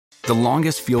The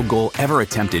longest field goal ever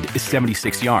attempted is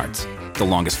 76 yards. The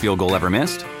longest field goal ever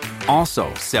missed?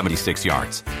 Also 76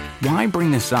 yards. Why bring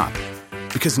this up?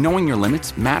 Because knowing your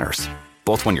limits matters,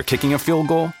 both when you're kicking a field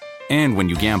goal and when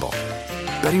you gamble.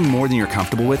 Betting more than you're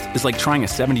comfortable with is like trying a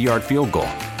 70-yard field goal.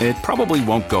 It probably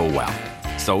won't go well.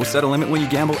 So set a limit when you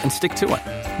gamble and stick to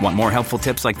it. Want more helpful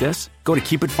tips like this? Go to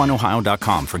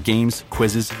keepitfunohio.com for games,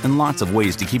 quizzes, and lots of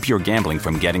ways to keep your gambling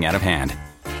from getting out of hand.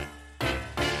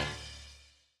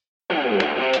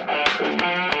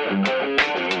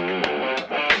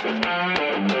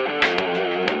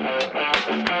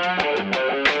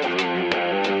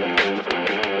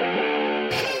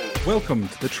 Welcome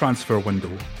to the Transfer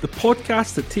Window, the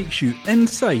podcast that takes you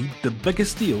inside the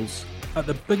biggest deals at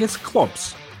the biggest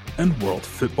clubs in world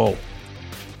football.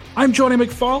 I'm Johnny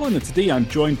McFarlane, and today I'm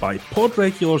joined by pod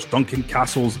regulars Duncan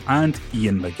Castles and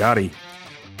Ian McGarry.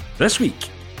 This week,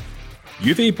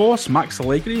 Juve boss Max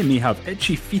Allegri may have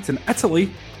itchy feet in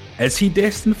Italy. Is he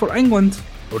destined for England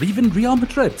or even Real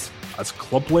Madrid, as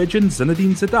club legend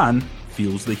Zinedine Zidane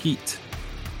feels the heat?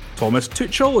 Thomas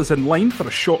Tuchel is in line for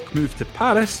a shock move to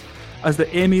Paris, as the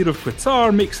Emir of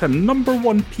Qatar makes him number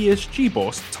one PSG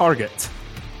boss target.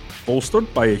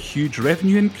 Bolstered by a huge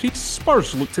revenue increase,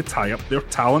 Spurs look to tie up their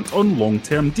talent on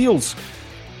long-term deals.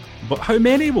 But how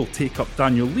many will take up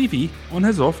Daniel Levy on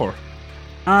his offer?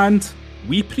 And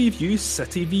we preview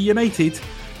City v United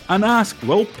and ask,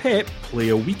 will Pep play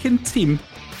a weakened team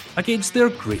against their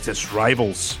greatest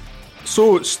rivals?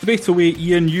 So straight away,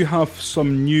 Ian, you have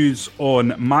some news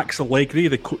on Max Allegri,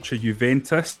 the coach of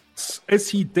Juventus. Is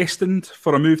he destined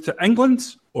for a move to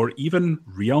England or even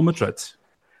Real Madrid?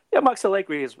 Yeah, Max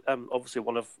Allegri is obviously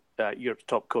one of Europe's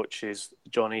top coaches,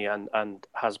 Johnny, and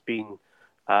has been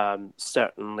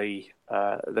certainly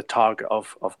the target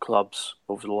of clubs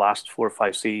over the last 4 or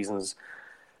 5 seasons.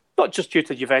 Not just due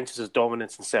to Juventus'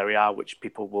 dominance in Serie A, which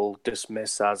people will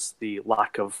dismiss as the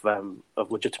lack of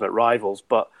legitimate rivals,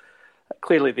 but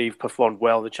clearly they've performed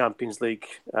well in the Champions League.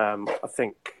 I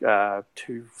think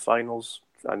 2 finals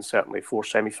and certainly 4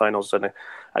 semi-finals, and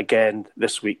again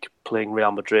this week playing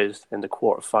Real Madrid in the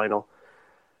quarter-final.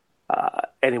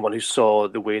 Anyone who saw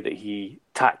the way that he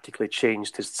tactically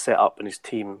changed his setup and his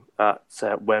team at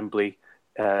Wembley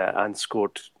and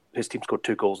his team scored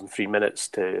 2 goals in 3 minutes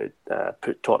to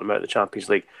put Tottenham out of the Champions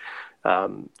League, got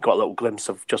a little glimpse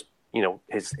of just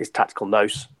his tactical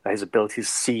nous, his ability to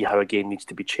see how a game needs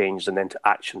to be changed and then to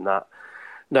action that.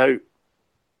 Now,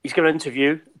 he's given an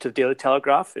interview to the Daily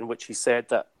Telegraph in which he said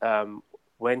that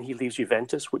when he leaves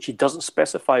Juventus, which he doesn't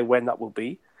specify when that will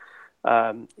be,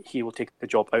 he will take the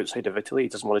job outside of Italy. He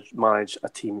doesn't want to manage a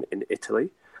team in Italy.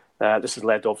 This has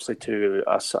led, obviously, to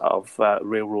a sort of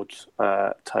railroad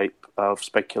type of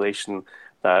speculation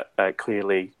that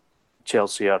clearly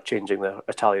Chelsea are changing their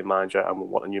Italian manager and will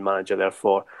want a new manager.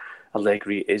 Therefore,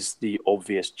 Allegri is the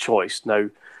obvious choice. Now,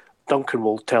 Duncan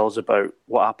will tell us about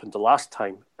what happened the last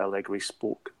time Allegri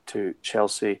spoke to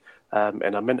Chelsea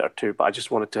in a minute or two, but I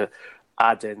just wanted to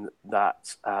add in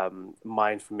that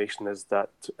my information is that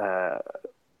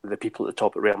the people at the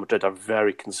top at Real Madrid are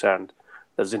very concerned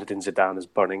that Zinedine Zidane is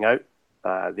burning out.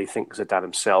 They think Zidane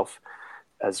himself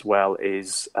as well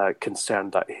is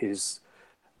concerned that his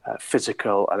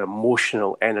physical and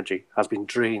emotional energy has been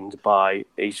drained by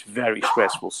a very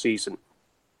stressful season,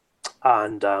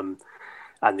 and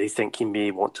they think he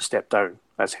may want to step down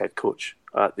as head coach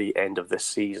at the end of this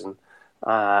season,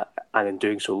 and in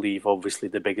doing so leave obviously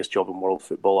the biggest job in world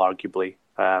football arguably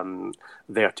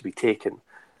there to be taken.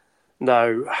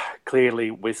 Now,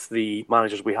 clearly with the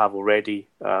managers we have already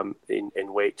in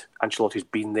wait, Ancelotti's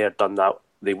been there, done that.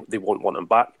 They won't want him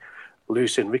back.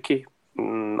 Luis Enrique,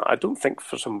 I don't think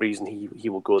for some reason he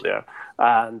will go there,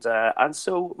 and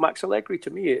so Max Allegri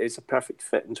to me is a perfect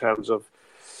fit in terms of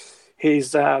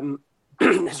his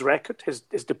his record, his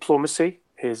diplomacy,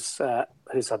 his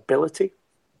ability,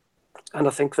 and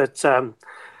I think that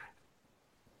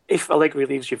if Allegri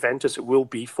leaves Juventus, it will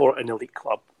be for an elite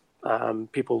club.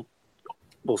 People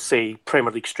will say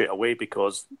Premier League straight away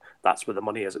because that's where the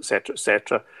money is, etc.,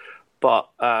 etc. But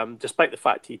despite the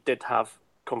fact he did have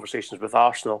conversations with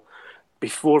Arsenal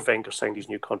before Wenger signed his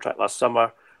new contract last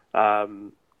summer,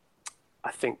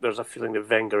 I think there's a feeling that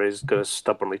Wenger is going to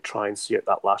stubbornly try and see out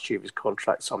that last year of his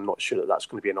contract, so I'm not sure that that's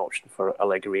going to be an option for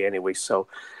Allegri anyway. So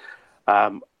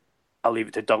I'll leave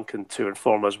it to Duncan to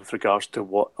inform us with regards to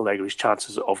what Allegri's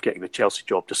chances of getting the Chelsea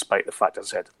job, despite the fact, as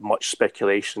I said, much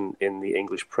speculation in the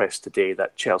English press today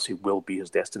that Chelsea will be his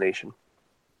destination.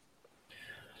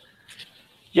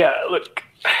 Yeah, look,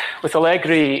 with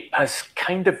Allegri has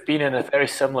kind of been in a very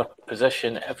similar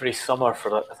position every summer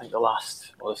for, I think,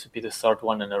 this would be the third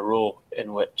one in a row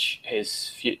in which his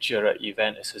future at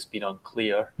Juventus has been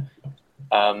unclear.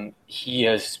 He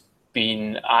has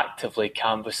been actively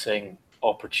canvassing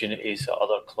opportunities at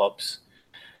other clubs.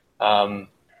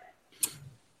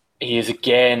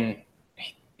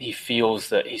 He feels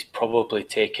that he's probably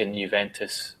taken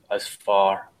Juventus as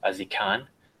far as he can.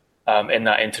 In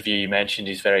that interview you mentioned,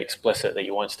 he's very explicit that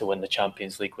he wants to win the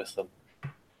Champions League with them,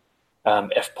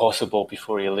 if possible,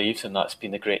 before he leaves, and that's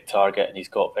been a great target, and he's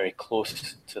got very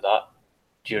close to that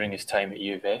during his time at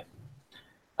Juve.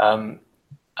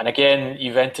 And again,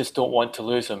 Juventus don't want to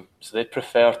lose him, so they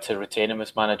prefer to retain him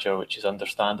as manager, which is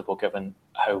understandable given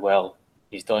how well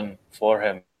he's done for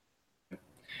him.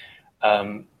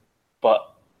 But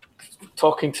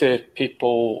talking to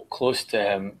people close to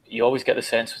him, you always get the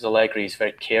sense with Allegri he's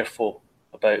very careful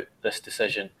about this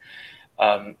decision.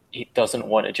 He doesn't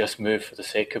want to just move for the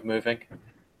sake of moving.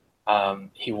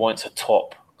 He wants a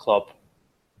top club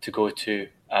to go to,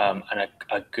 and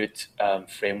a good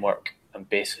framework and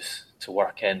basis to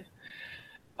work in,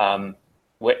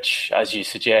 which, as you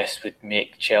suggest, would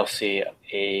make Chelsea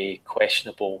a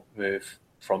questionable move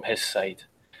from his side,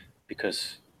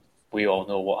 because we all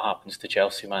know what happens to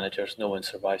Chelsea managers. No one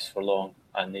survives for long,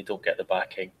 and they don't get the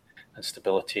backing and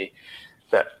stability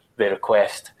that they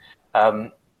request.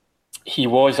 He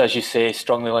was, as you say,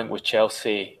 strongly linked with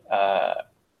Chelsea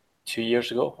 2 years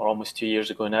ago, or almost 2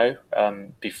 years ago now,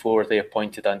 before they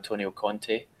appointed Antonio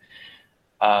Conte.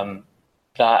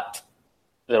 That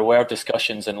there were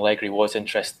discussions, and Allegri was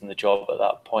interested in the job at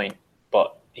that point,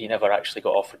 but he never actually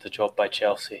got offered the job by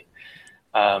Chelsea.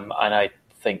 And I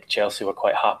think Chelsea were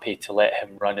quite happy to let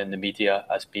him run in the media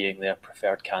as being their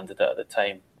preferred candidate at the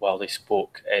time, while they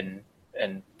spoke in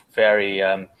very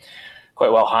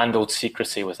quite well handled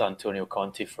secrecy with Antonio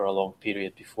Conte for a long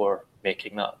period before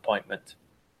making that appointment.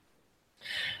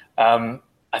 I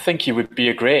think he would be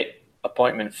a great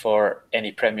appointment for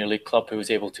any Premier League club who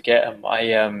was able to get him.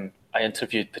 I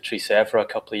interviewed Patrice Evra a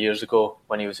couple of years ago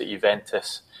when he was at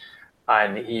Juventus,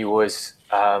 and he was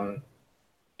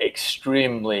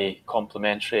extremely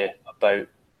complimentary about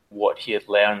what he had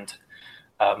learned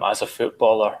as a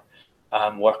footballer,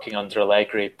 working under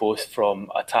Allegri, both from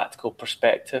a tactical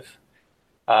perspective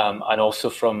and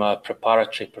also from a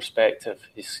preparatory perspective.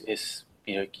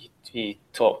 He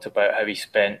talked about how he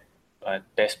spent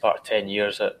best part of 10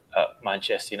 years at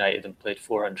Manchester United and played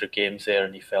 400 games there,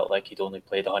 and he felt like he'd only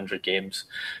played 100 games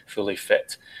fully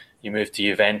fit. You moved to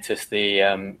Juventus,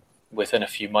 within a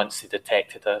few months they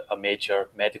detected a major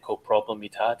medical problem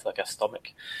he'd had, like a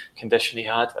stomach condition he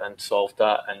had, and solved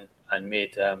that and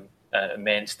made an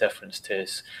immense difference to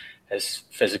his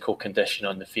physical condition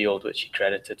on the field, which he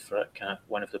credited for kind of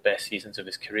one of the best seasons of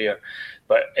his career.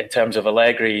 But in terms of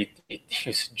Allegri, he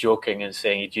was joking and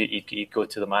saying he'd go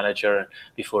to the manager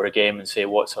before a game and say,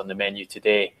 "What's on the menu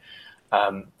today?"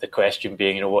 The question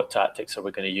being, what tactics are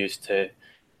we going to use to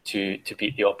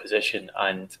beat the opposition?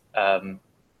 And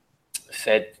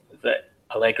said that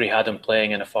Allegri had him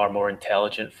playing in a far more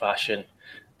intelligent fashion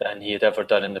than he had ever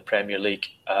done in the Premier League.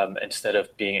 Instead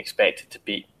of being expected to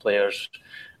beat players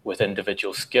with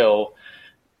individual skill,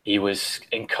 he was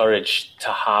encouraged to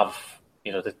have,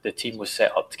 the team was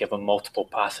set up to give him multiple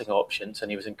passing options, and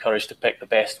he was encouraged to pick the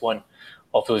best one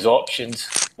of those options.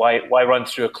 Why run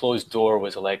through a closed door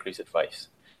was Allegri's advice.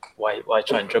 Why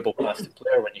try and dribble past the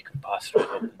player when you can pass through an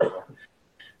open door?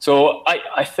 So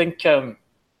I think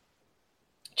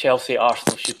Chelsea,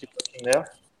 Arsenal should be looking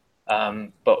there.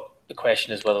 But the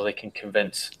question is whether they can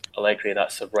convince Allegri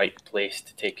that's the right place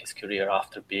to take his career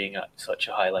after being at such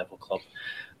a high-level club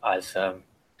as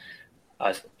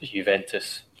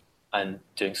Juventus, and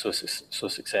doing so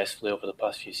successfully over the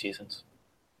past few seasons.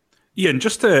 Ian,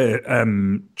 just to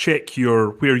check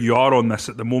where you are on this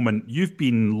at the moment, you've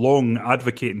been long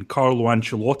advocating Carlo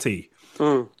Ancelotti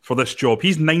for this job.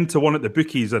 He's 9-1 at the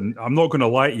bookies, and I'm not going to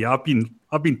lie to you, I've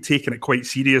been taking it quite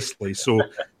seriously. So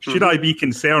should I be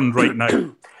concerned right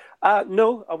now?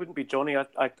 No, I wouldn't be, Johnny.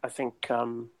 I think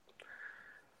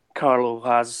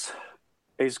Carlo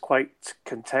is quite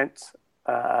content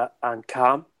and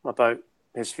calm about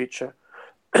his future.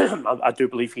 I do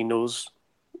believe he knows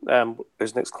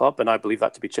his next club, and I believe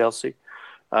that to be Chelsea.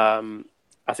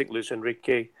 I think Luis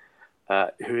Enrique,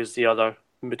 who is the other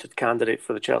mooted candidate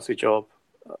for the Chelsea job,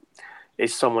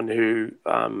 is someone who,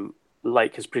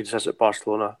 like his predecessor at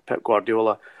Barcelona, Pep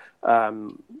Guardiola,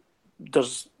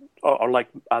 does, or like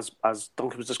as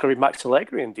Duncan was describing, Max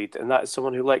Allegri indeed, and that is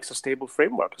someone who likes a stable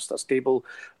framework, a stable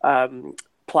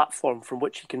platform from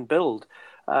which he can build.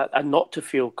 and not to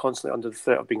feel constantly under the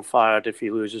threat of being fired if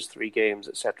he loses 3 games,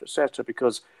 etc.,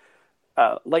 because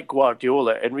like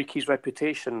Guardiola, Enrique's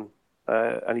reputation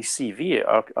and his CV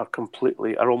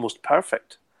are almost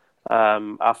perfect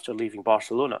after leaving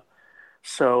Barcelona.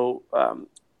 So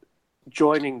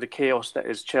joining the chaos that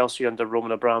is Chelsea under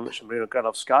Roman Abramovich and Marina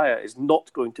Granovskaya is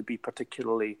not going to be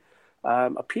particularly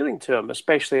appealing to him,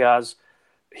 especially as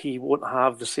he won't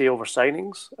have the say over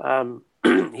signings.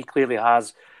 He clearly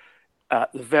has,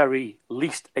 at the very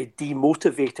least, a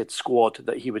demotivated squad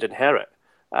that he would inherit,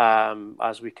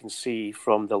 as we can see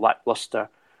from the lacklustre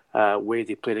way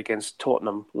they played against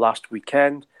Tottenham last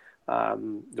weekend,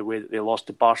 the way that they lost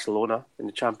to Barcelona in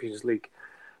the Champions League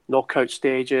knockout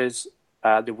stages,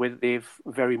 the way that they've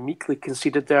very meekly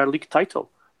conceded their league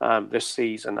title this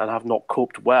season and have not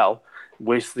coped well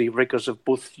with the rigours of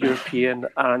both European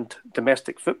and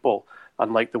domestic football,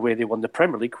 unlike the way they won the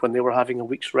Premier League when they were having a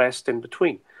week's rest in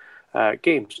between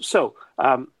games. So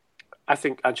I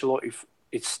think Ancelotti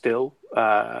is still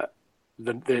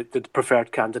the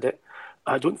preferred candidate.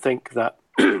 I don't think that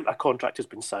a contract has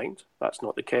been signed. That's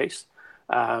not the case.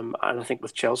 And I think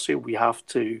with Chelsea, we have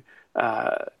to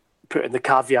put in the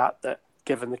caveat that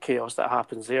given the chaos that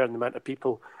happens there and the amount of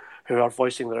people who are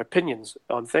voicing their opinions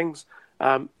on things,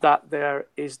 that there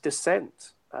is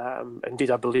dissent.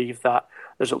 Indeed, I believe that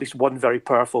there's at least one very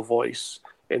powerful voice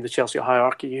in the Chelsea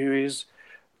hierarchy who is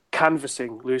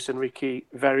canvassing Luis Enrique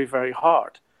very, very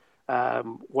hard,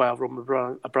 while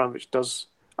Roman Abramovich does,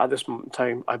 at this moment in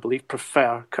time, I believe,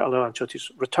 prefer Carlo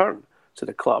Ancelotti's return to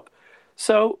the club.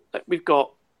 So we've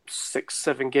got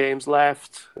 6-7 games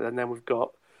left, and then we've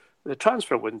got the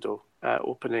transfer window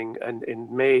opening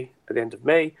in May, at the end of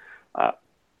May.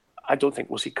 I don't think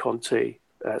we'll see Conte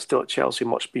still at Chelsea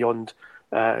much beyond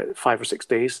 5 or 6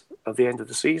 days of the end of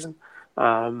the season.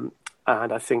 And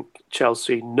I think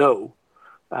Chelsea know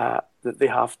that they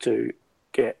have to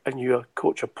get a new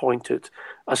coach appointed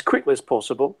as quickly as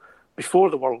possible before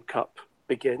the World Cup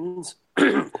begins.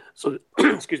 So,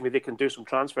 excuse me, they can do some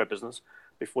transfer business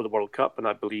before the World Cup. And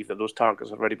I believe that those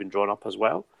targets have already been drawn up as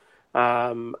well.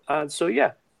 And so,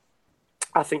 yeah,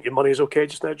 I think your money is okay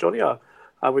just now, Johnny.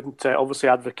 I wouldn't obviously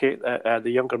advocate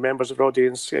the younger members of our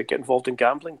audience get involved in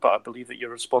gambling, but I believe that you're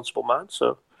a responsible man.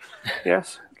 So,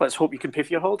 yes, let's hope you can pay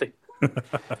for your holiday.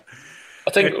 I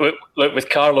think with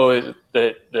Carlo,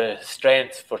 the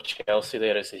strength for Chelsea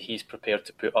there is that he's prepared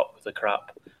to put up with the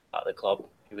crap at the club.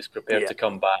 He was prepared to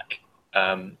come back.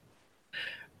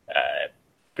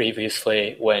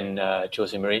 Previously, when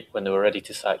when they were ready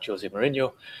to sack Jose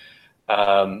Mourinho,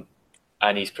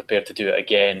 and he's prepared to do it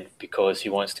again because he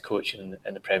wants to coach in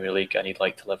the Premier League and he'd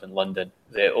like to live in London.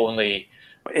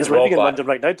 He's living in London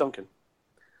right now, Duncan.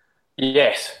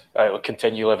 Yes, I will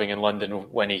continue living in London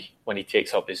when he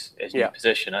takes up his new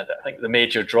position. I think the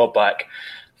major drawback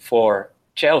for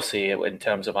Chelsea in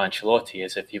terms of Ancelotti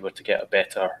is if he were to get a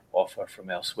better offer from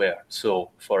elsewhere.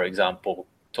 So, for example,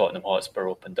 Tottenham Hotspur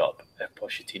opened up if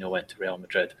Pochettino went to Real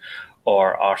Madrid,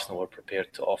 or Arsenal were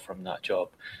prepared to offer him that job,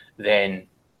 then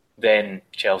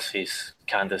Chelsea's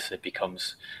candidacy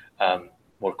becomes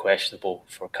more questionable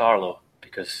for Carlo,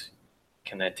 because he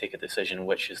can then take a decision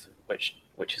which is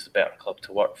the better club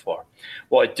to work for.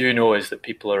 What I do know is that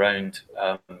people around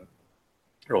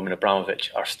Roman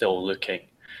Abramovich are still looking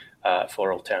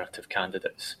for alternative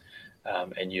candidates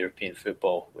in European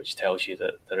football, which tells you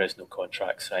that there is no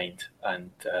contract signed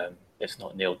and it's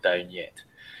not nailed down yet.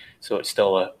 So it's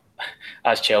still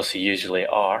as Chelsea usually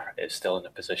are, it's still in a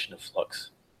position of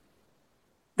flux.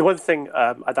 The one thing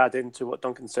I'd add into what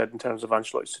Duncan said in terms of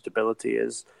Ancelotti's suitability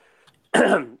is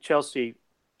Chelsea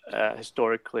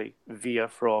historically veer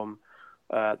from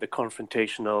the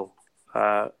confrontational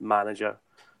manager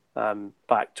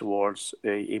back towards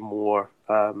a more,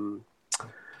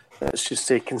 let's just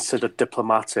say, considered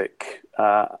diplomatic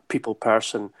people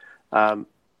person.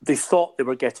 They thought they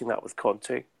were getting that with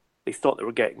Conte. They thought they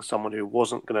were getting someone who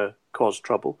wasn't going to cause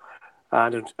trouble.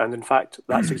 And in fact,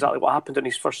 that's exactly what happened in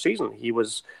his first season. He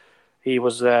was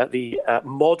the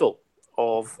model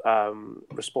of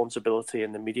responsibility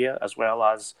in the media, as well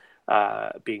as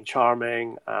being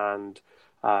charming and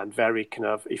very kind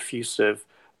of effusive,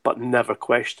 but never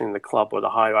questioning the club or the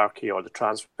hierarchy or the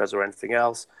transfers or anything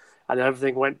else. And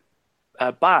everything went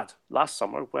bad last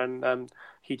summer when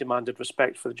he demanded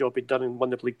respect for the job he'd done and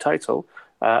won the league title.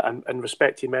 And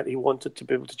respect, he meant he wanted to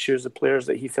be able to choose the players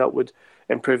that he felt would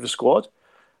improve the squad.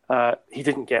 He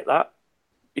didn't get that.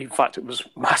 In fact, it was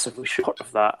massively short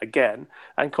of that again.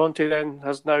 And Conte then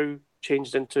has now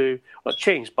changed into, not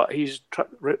changed, but he's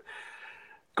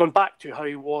gone back to how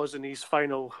he was in his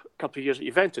final couple of years at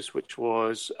Juventus, which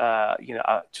was,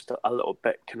 just a little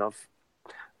bit kind of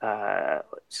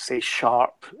say,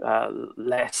 sharp,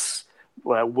 less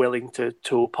willing to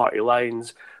toe party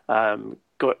lines,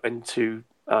 got into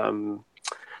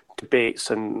debates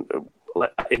and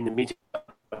in the media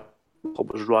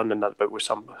was run and that about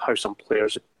how some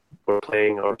players were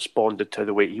playing or responded to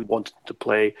the way he wanted to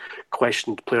play,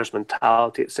 questioned players'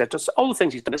 mentality, etc. So all the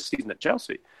things he's done this season at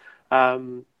Chelsea.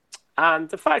 And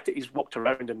the fact that he's walked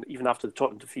around and even after the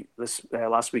Tottenham defeat this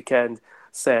last weekend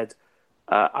said,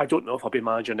 I don't know if I'll be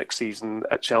manager next season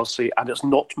at Chelsea and it's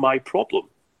not my problem.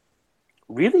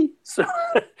 Really? So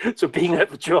being out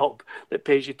of a job that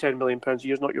pays you £10 million a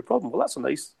year is not your problem. Well, that's a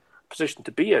nice position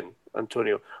to be in,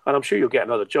 Antonio. And I'm sure you'll get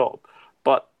another job.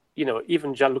 But,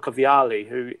 even Gianluca Vialli,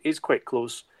 who is quite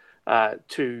close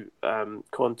to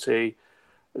Conte,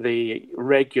 they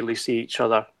regularly see each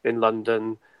other in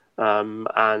London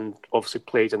and obviously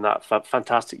played in that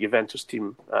fantastic Juventus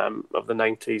team of the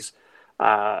 90s.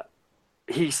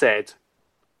 He said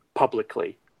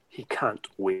publicly, he can't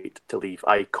wait to leave.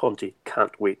 Conte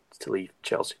can't wait to leave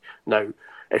Chelsea. Now,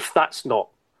 if that's not,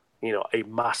 a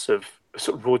massive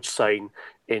sort of road sign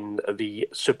in the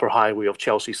superhighway of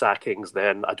Chelsea sackings,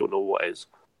 then I don't know what is.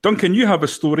 Duncan, you have a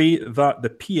story that the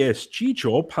PSG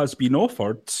job has been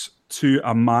offered to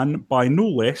a man by no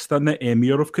less than the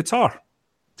Emir of Qatar.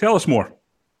 Tell us more.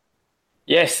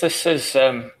 Yes, this is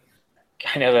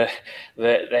kind of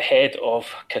the head of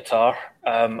Qatar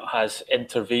has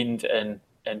intervened in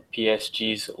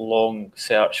PSG's long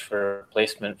search for a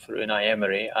replacement for Unai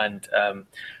Emery and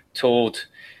told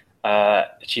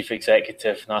Chief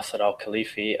Executive Nasser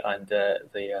Al-Khelaifi and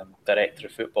the Director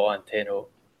of Football Antonio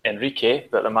Enrique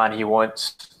that the man he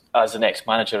wants as the next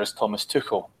manager is Thomas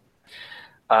Tuchel,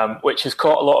 which has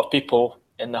caught a lot of people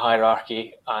in the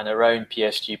hierarchy and around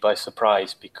PSG by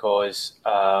surprise because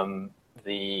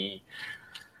the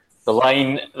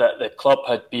line that the club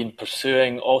had been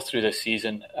pursuing all through this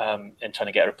season in trying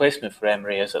to get a replacement for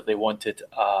Emery is that they wanted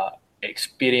an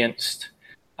experienced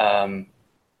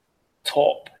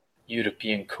top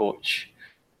European coach,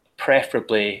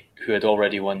 preferably who had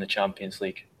already won the Champions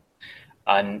League.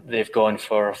 And they've gone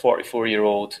for a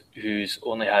 44-year-old who's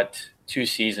only had 2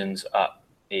 seasons at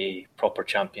a proper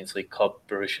Champions League club,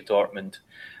 Borussia Dortmund,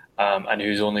 and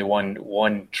who's only won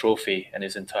 1 trophy in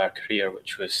his entire career,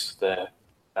 which was the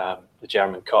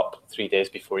German Cup 3 days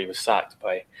before he was sacked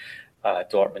by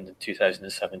Dortmund in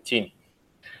 2017.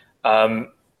 Tuchel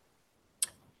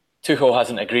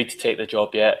hasn't agreed to take the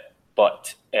job yet,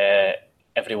 but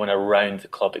everyone around the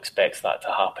club expects that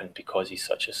to happen because he's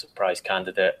such a surprise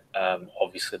candidate.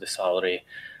 Obviously, the salary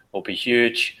will be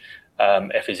huge.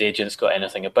 If his agent's got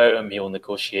anything about him, he'll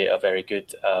negotiate a very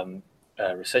good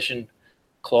rescission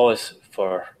clause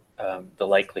for the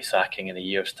likely sacking in a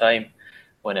year's time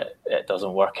when it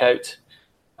doesn't work out.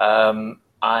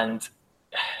 And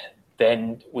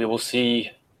then we will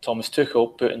see Thomas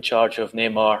Tuchel put in charge of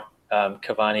Neymar,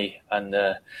 Cavani and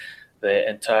the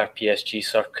entire PSG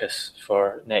circus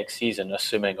for next season,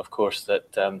 assuming, of course,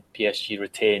 that PSG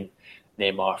retain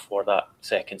Neymar for that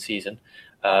second season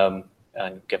and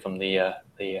give him the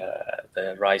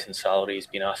rise in salary he's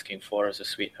been asking for as a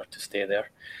sweetener to stay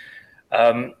there.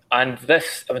 And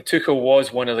this, Tuchel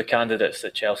was one of the candidates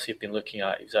that Chelsea have been looking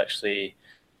at. He was actually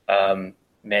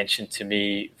mentioned to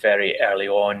me very early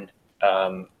on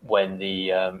when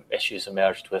the issues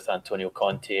emerged with Antonio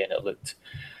Conte, and it looked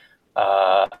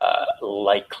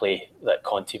likely that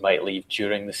Conte might leave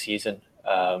during the season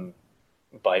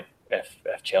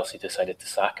if Chelsea decided to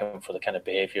sack him for the kind of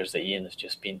behaviours that Ian has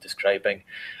just been describing.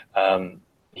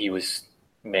 He was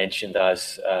mentioned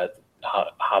as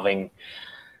having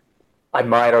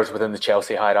admirers within the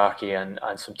Chelsea hierarchy, and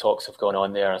some talks have gone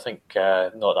on there. I think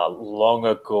not that long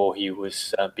ago he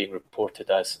was being reported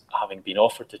as having been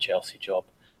offered the Chelsea job,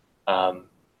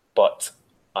 but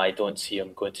I don't see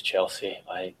him going to Chelsea.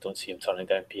 I don't see him turning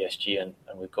down PSG, and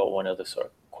we've got one of the sort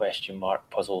of question mark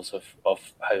puzzles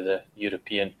of how the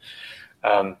European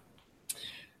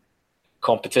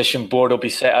competition board will be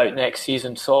set out next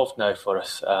season solved now for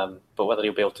us. But whether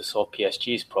he'll be able to solve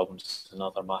PSG's problems is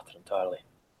another matter entirely.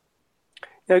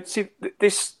 Now, see,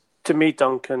 this to me,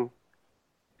 Duncan,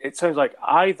 it sounds like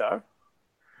either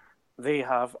they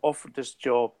have offered this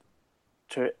job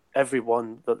to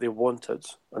everyone that they wanted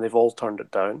and they've all turned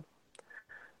it down.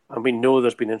 And we know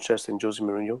there's been interest in Jose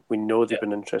Mourinho. We know they've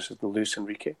been interested in Luis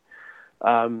Enrique.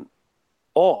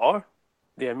 Or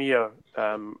the Emir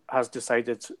has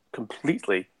decided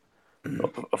completely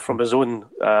from his own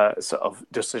sort of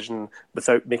decision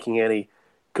without making any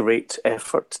great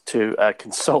effort to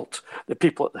consult the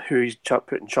people who he's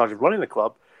put in charge of running the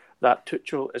club that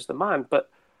Tuchel is the man. But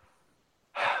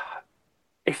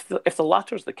if the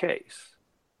latter is the case,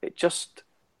 it just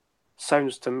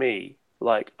sounds to me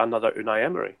like another Unai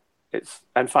Emery.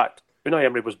 In fact, Unai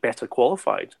Emery was better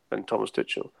qualified than Thomas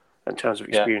Tuchel in terms of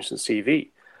experience and CV,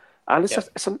 and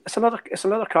it's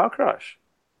another car crash,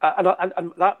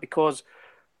 and that because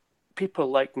people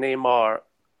like Neymar,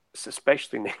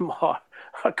 especially Neymar,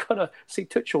 are gonna see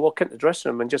Tuchel walk into the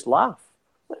dressing room and just laugh.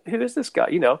 Who is this guy?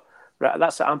 Right?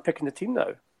 That's it. I'm picking the team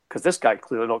now because this guy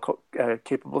clearly not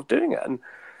capable of doing it, and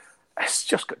it's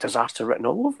just got disaster written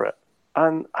all over it.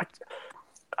 And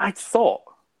I thought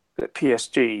that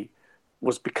PSG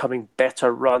was becoming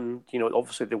better run.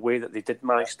 Obviously the way that they did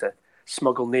manage to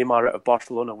smuggle Neymar out of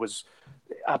Barcelona was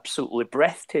absolutely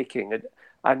breathtaking.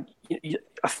 And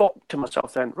I thought to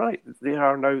myself then, right, they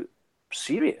are now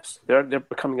serious. They're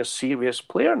becoming a serious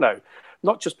player now,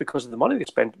 not just because of the money they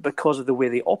spend, but because of the way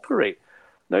they operate.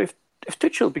 Now, if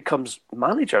Tuchel becomes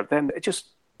manager, then it just,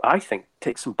 I think,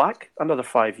 takes them back another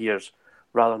 5 years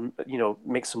rather than,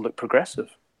 makes them look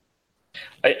progressive.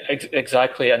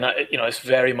 Exactly, and that, it's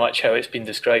very much how it's been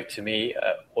described to me.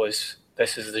 Was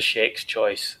this is the Sheikh's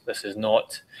choice? This is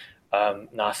not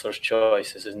Nasser's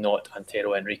choice. This is not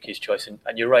Antero Henrique's choice.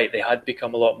 And you're right; they had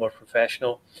become a lot more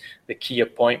professional. The key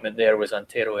appointment there was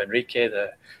Antero Henrique,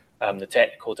 the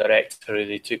technical director who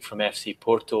they took from FC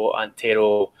Porto.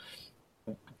 Antero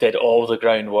did all the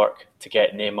groundwork to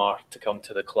get Neymar to come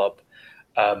to the club,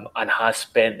 and has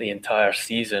spent the entire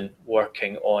season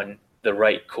working on the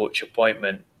right coach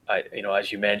appointment.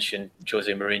 As you mentioned,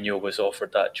 Jose Mourinho was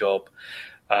offered that job.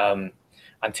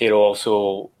 Antero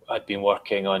also had been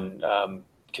working on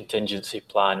contingency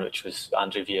plan, which was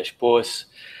Andre Villas-Boas,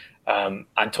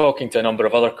 and talking to a number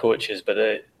of other coaches. But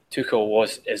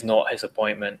Tuchel is not his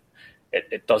appointment.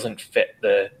 It doesn't fit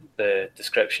the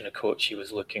description of coach he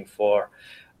was looking for,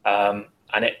 and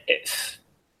it's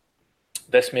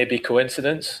this may be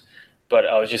coincidence, but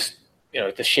I was just.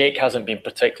 The Sheikh hasn't been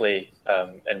particularly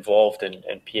involved in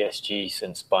PSG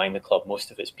since buying the club.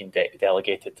 Most of it's been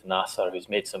delegated to Nasser, who's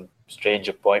made some strange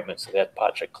appointments. So they had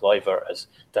Patrick Kluivert as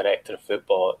director of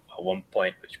football at one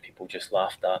point, which people just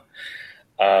laughed at.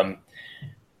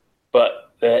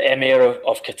 But the Emir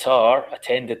of Qatar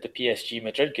attended the PSG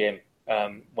Madrid game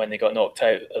when they got knocked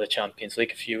out of the Champions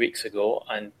League a few weeks ago,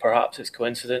 and perhaps it's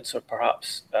coincidence, or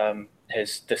perhaps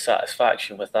his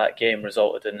dissatisfaction with that game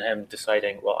resulted in him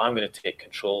deciding, well, I'm going to take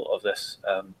control of this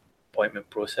appointment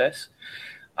process.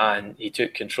 And he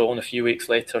took control, and a few weeks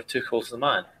later, Tuchel's the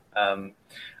man. And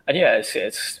yeah,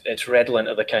 it's redolent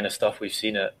of the kind of stuff we've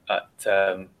seen at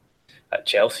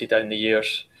Chelsea down the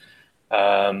years,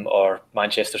 or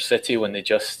Manchester City when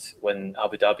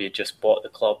Abu Dhabi had just bought the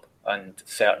club, and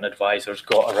certain advisors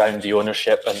got around the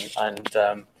ownership,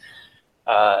 and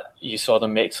you saw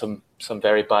them make some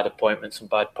very bad appointments and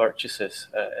bad purchases.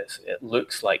 It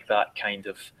looks like that kind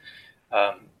of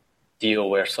deal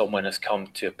where someone has come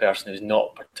to a person who's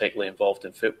not particularly involved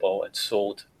in football and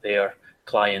sold their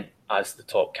client as the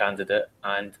top candidate,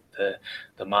 and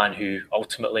the man who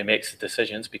ultimately makes the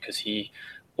decisions because he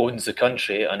owns the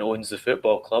country and owns the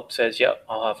football club says, yeah,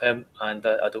 I'll have him, and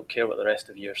I don't care what the rest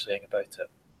of you are saying about it.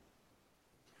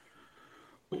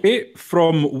 Okay,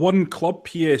 from one club,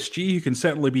 PSG, who can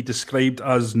certainly be described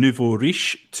as nouveau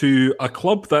riche, to a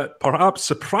club that perhaps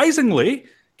surprisingly,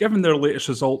 given their latest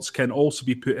results, can also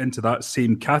be put into that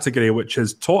same category, which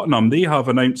is Tottenham. They have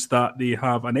announced that they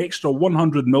have an extra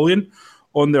 100 million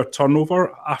on their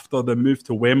turnover after the move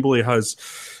to Wembley has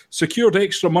secured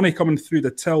extra money coming through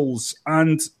the tills.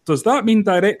 And does that mean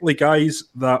directly, guys,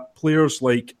 that players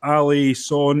like Ali,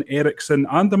 Son, Eriksen,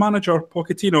 and the manager,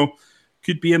 Pochettino,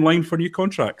 could be in line for new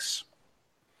contracts?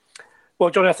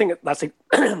 Well, Johnny, I think I think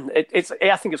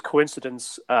it's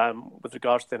coincidence with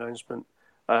regards to the announcement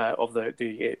of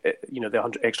the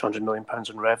extra £100 million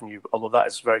in revenue. Although that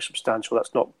is very substantial,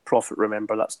 that's not profit.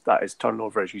 Remember, that is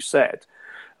turnover, as you said.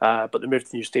 But the move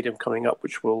to the new stadium coming up,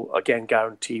 which will again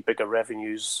guarantee bigger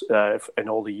revenues in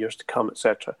all the years to come,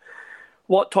 etc.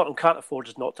 What Tottenham can't afford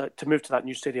is not to move to that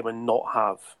new stadium and not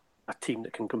have a team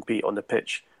that can compete on the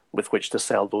pitch with which to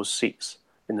sell those seats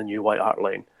in the new White Hart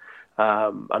Lane.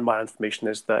 And my information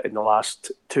is that in the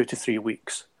last 2 to 3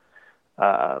 weeks,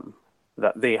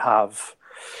 that they have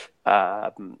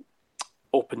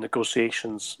open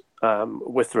negotiations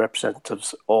with the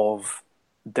representatives of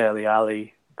Dele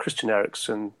Alli, Christian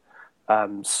Eriksen,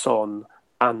 Son,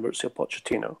 and Mauricio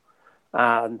Pochettino.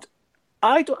 And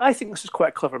I think this is quite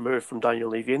a clever move from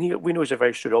Daniel Levy, and we know he's a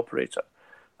very shrewd operator.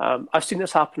 I've seen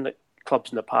this happen at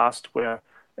clubs in the past where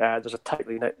there's a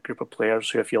tightly knit group of players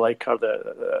who, if you like, are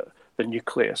the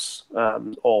nucleus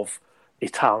of a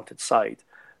talented side.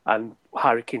 And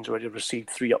Harry Kane's already received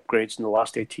 3 upgrades in the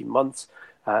last 18 months,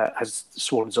 has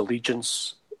sworn his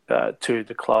allegiance to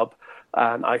the club.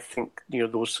 And I think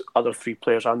those other three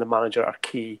players and the manager are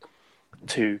key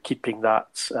to keeping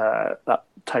that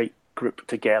tight group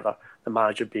together, the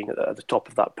manager being at the top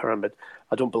of that pyramid.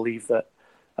 I don't believe that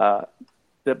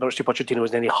Mauricio Pochettino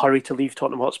is in any hurry to leave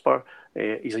Tottenham Hotspur.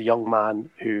 He's a young man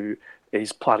who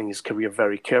is planning his career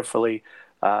very carefully.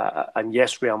 And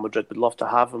yes, Real Madrid would love to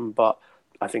have him, but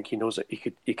I think he knows that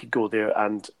he could go there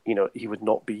and he would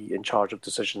not be in charge of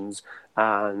decisions,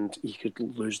 and he could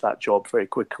lose that job very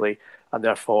quickly, and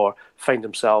therefore find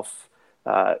himself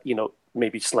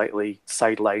maybe slightly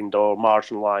sidelined or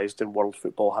marginalised in world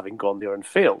football, having gone there and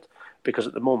failed. Because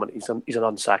at the moment he's an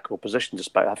unsackable position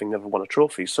despite having never won a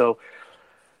trophy. So,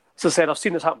 as I said, I've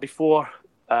seen this happen before.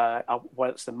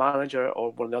 Whether it's the manager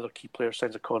or one of the other key players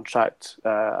signs a contract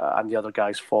and the other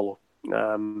guys follow.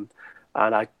 And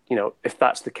if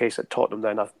that's the case at Tottenham,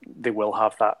 then they will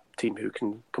have that team who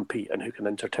can compete and who can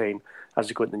entertain as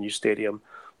they go into the new stadium.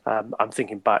 I'm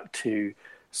thinking back to,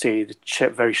 say, the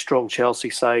very strong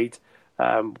Chelsea side,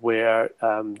 where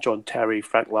John Terry,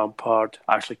 Frank Lampard,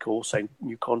 Ashley Cole signed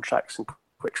new contracts in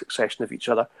quick succession of each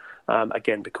other.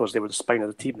 Again, because they were the spine of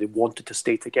the team, they wanted to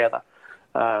stay together.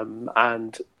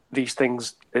 And these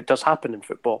things, it does happen in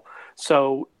football.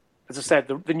 So, as I said,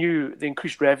 the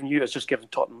increased revenue has just given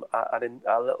Tottenham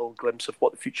a little glimpse of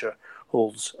what the future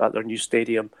holds at their new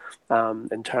stadium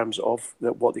in terms of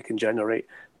what they can generate.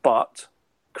 But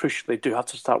crucially, they do have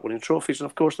to start winning trophies. And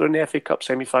of course, they're in the FA Cup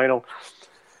semi-final.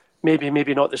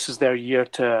 Maybe not. This is their year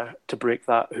to break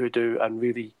that hoodoo and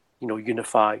really,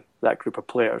 unify that group of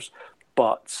players.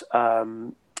 But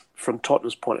from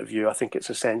Tottenham's point of view, I think it's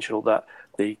essential that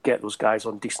they get those guys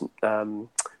on decent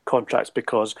contracts,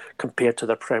 because compared to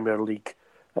their Premier League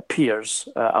peers,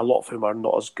 a lot of whom are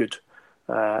not as good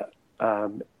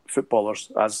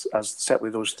footballers as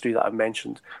certainly those three that I've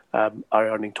mentioned, are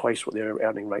earning twice what they're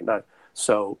earning right now.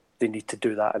 So they need to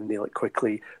do that and nail it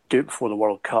quickly, do it before the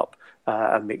World Cup,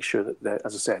 and make sure that,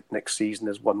 as I said, next season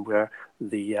is one where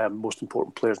the most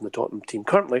important players in the Tottenham team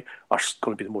currently are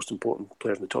going to be the most important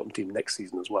players in the Tottenham team next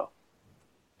season as well.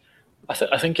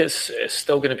 I think it's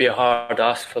still going to be a hard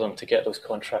ask for them to get those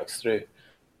contracts through.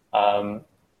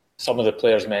 Some of the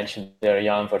players mentioned there,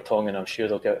 Jan Vertonghen, I'm sure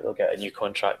they'll get a new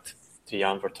contract to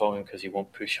Jan Vertonghen because he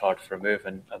won't push hard for a move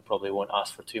and probably won't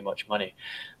ask for too much money.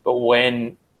 But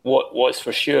what's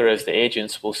for sure is the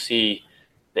agents will see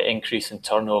the increase in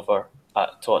turnover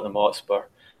at Tottenham Hotspur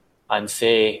and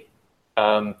say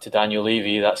to Daniel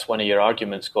Levy, that's one of your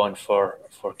arguments gone for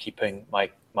keeping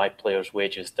my players'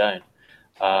 wages down.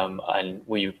 And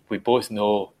we both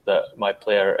know that my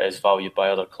player is valued by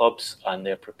other clubs and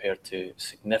they're prepared to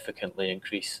significantly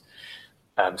increase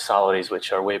salaries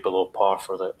which are way below par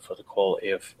for the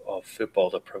quality of football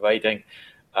they're providing.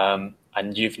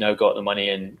 And you've now got the money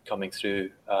in coming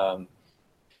through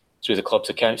the club's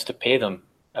accounts to pay them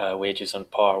wages on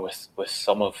par with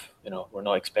some of, we're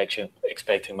not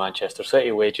expecting Manchester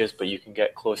City wages, but you can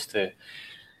get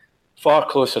far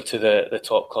closer to the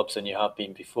top clubs than you have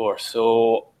been before.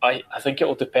 So I think it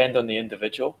will depend on the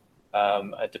individual.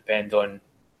 It depend on,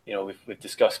 we've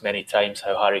discussed many times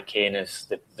how Harry Kane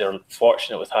they're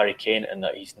fortunate with Harry Kane in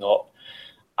that he's not,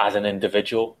 as an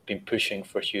individual, been pushing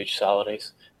for huge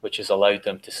salaries, which has allowed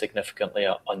them to significantly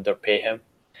underpay him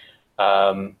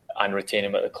and retain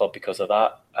him at the club because of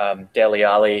that. Dele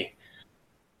Alli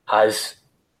has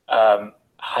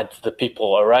had the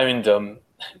people around him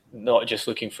not just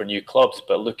looking for new clubs,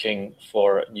 but looking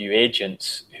for new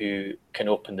agents who can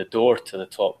open the door to the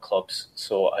top clubs.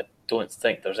 So I don't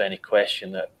think there's any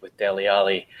question that with Dele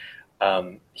Alli,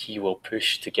 he will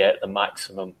push to get the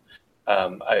maximum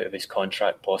out of his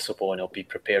contract possible, and he'll be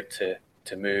prepared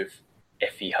to move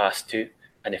if he has to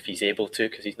and if he's able to,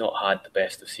 because he's not had the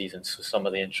best of seasons. So some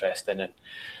of the interest in it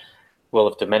will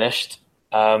have diminished.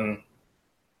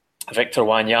 Victor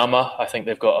Wanyama, I think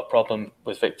they've got a problem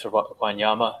with Victor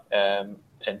Wanyama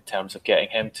in terms of getting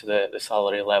him to the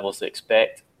salary levels they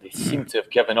expect. They seem to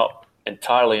have given up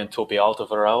entirely on Toby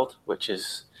Alderweireld, which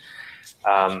is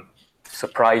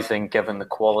surprising given the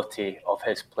quality of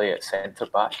his play at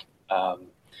centre-back.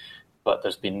 But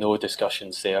there's been no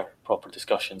discussions there, proper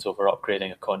discussions over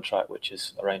upgrading a contract, which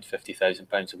is around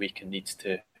 £50,000 a week and needs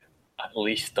to at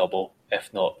least double,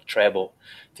 if not treble,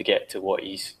 to get to what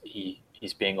he's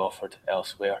being offered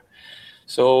elsewhere.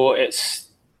 So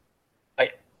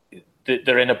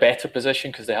they're in a better position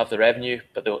because they have the revenue,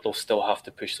 but they'll still have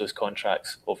to push those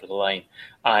contracts over the line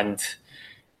and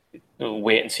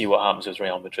wait and see what happens with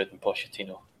Real Madrid and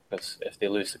Pochettino. Because if they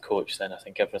lose the coach, then I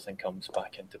think everything comes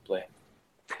back into play.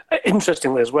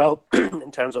 Interestingly as well, in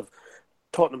terms of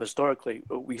Tottenham historically,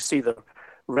 we see their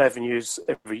revenues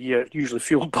every year usually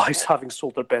fueled by having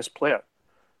sold their best player.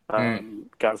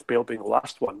 Gareth Bale being the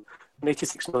last one. And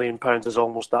 £86 million is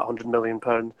almost that £100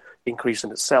 million increase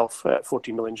in itself,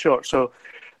 14 million short. So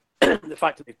the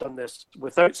fact that they've done this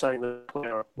without signing the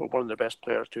player, or one of their best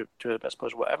players, two of the best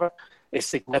players, whatever, is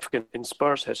significant in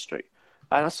Spurs history.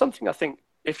 And that's something I think,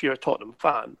 if you're a Tottenham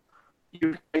fan,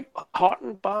 you're quite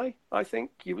heartened by. I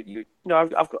think you know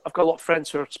I've got a lot of friends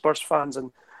who are Spurs fans,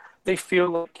 and they feel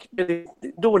like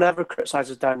no one ever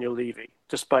criticises Daniel Levy,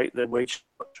 despite the wage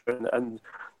structure and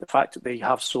the fact that they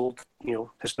have sold,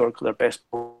 historically their best,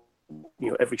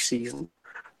 every season.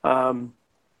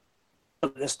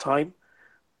 At this time,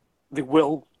 they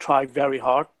will try very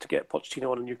hard to get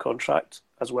Pochettino on a new contract,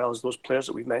 as well as those players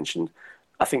that we've mentioned.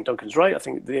 I think Duncan's right. I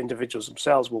think the individuals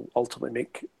themselves will ultimately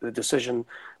make the decision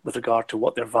with regard to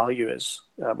what their value is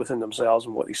within themselves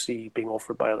and what they see being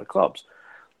offered by other clubs.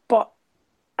 But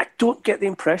I don't get the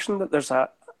impression that there's a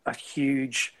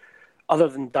huge, other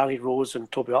than Danny Rose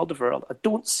and Toby Alderweireld, I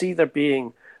don't see there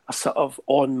being a sort of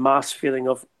en masse feeling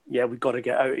of, we've got to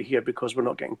get out of here because we're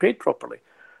not getting paid properly.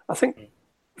 I think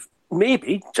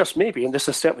maybe, just maybe, and this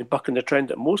is certainly bucking the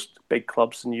trend at most big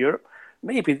clubs in Europe,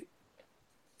 maybe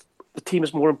the team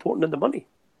is more important than the money.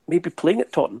 Maybe playing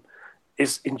at Tottenham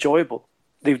is enjoyable.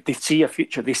 They see a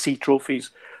future, they see trophies,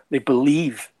 they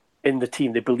believe in the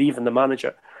team, they believe in the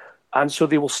manager, and so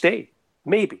they will stay.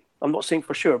 Maybe. I'm not saying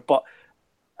for sure, but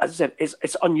as I said,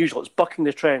 it's unusual. It's bucking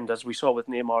the trend, as we saw with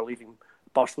Neymar leaving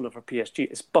Barcelona for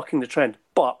PSG. It's bucking the trend,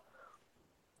 but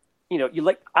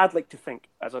I'd like to think,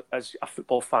 as a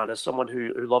football fan, as someone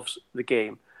who loves the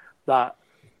game, that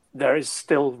there is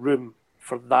still room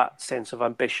for that sense of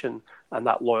ambition and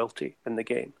that loyalty in the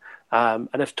game. And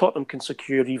if Tottenham can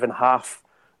secure even half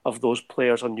of those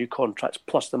players on new contracts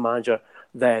plus the manager,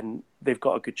 then they've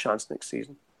got a good chance next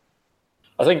season.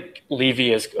 I think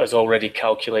Levy has already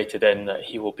calculated in that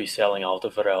he will be selling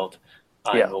Alderweireld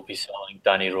and will be selling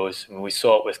Danny Rose. I mean, we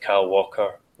saw it with Kyle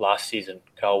Walker last season.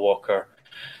 Kyle Walker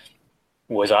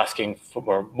was asking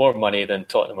for more money than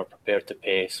Tottenham were prepared to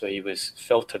pay, so he was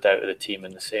filtered out of the team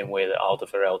in the same way that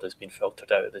Alderweireld has been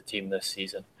filtered out of the team this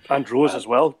season. And Rose as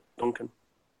well, Duncan.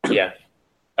 Yeah.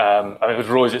 With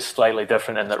Rose, it's slightly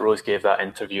different in that Rose gave that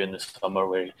interview in the summer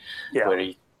where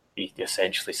he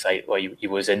essentially he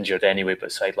was injured anyway, but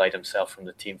sidelined himself from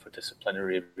the team for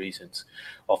disciplinary reasons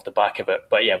off the back of it.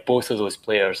 But both of those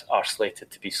players are slated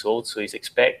to be sold, so he's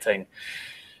expecting,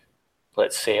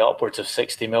 let's say, upwards of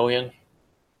 60 million.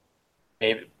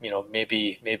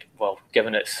 Maybe. Well,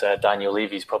 given it's Daniel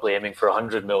Levy, he's probably aiming for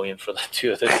 100 million for the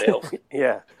two of the sales.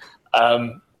 Yeah.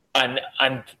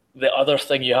 And the other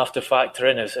thing you have to factor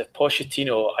in is if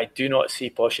Pochettino, I do not see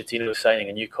Pochettino signing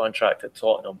a new contract at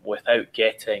Tottenham without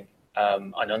getting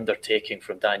an undertaking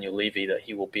from Daniel Levy that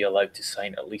he will be allowed to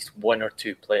sign at least one or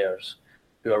two players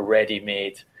who are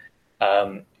ready-made,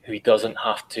 who he doesn't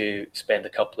have to spend a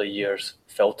couple of years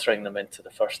filtering them into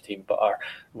the first team, but are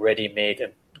ready-made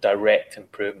and direct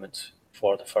improvements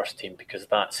for the first team, because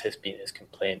that's been his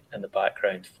complaint in the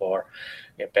background for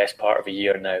the best part of a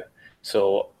year now.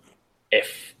 So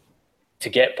to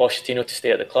get Pochettino to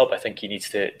stay at the club, I think he needs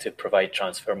to provide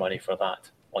transfer money for that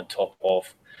on top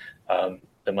of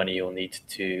the money he'll need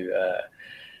to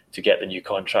get the new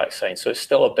contract signed. So it's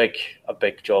still a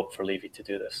big job for Levy to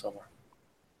do this summer.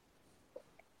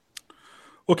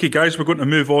 Okay, guys, we're going to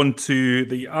move on to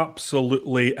the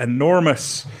absolutely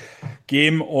enormous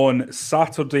game on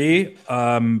Saturday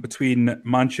between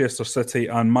Manchester City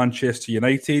and Manchester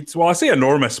United. Well, I say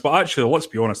enormous, but actually, let's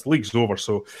be honest, the league's over.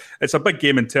 So it's a big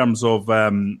game in terms of,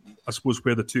 I suppose,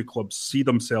 where the two clubs see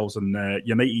themselves, and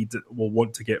United will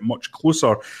want to get much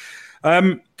closer.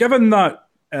 Given that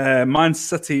Man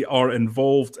City are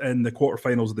involved in the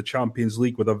quarterfinals of the Champions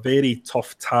League with a very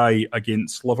tough tie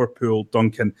against Liverpool,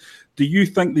 Duncan, do you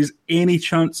think there's any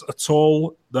chance at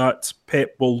all that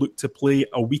Pep will look to play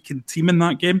a weakened team in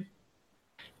that game?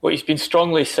 Well, he's been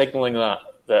strongly signalling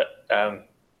that's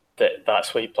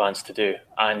what he plans to do.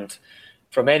 And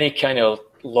from any kind of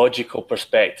logical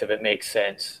perspective, it makes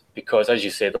sense because, as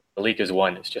you say, the league is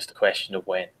won. It's just a question of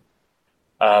when.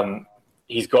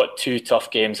 He's got two tough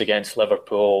games against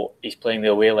Liverpool. He's playing the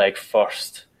away leg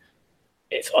first.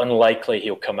 It's unlikely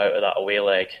he'll come out of that away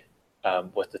leg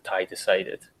with the tie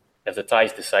decided. If the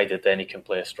tie's decided, then he can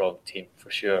play a strong team for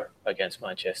sure against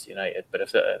Manchester United. But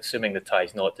assuming the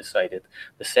tie's not decided,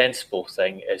 the sensible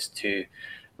thing is to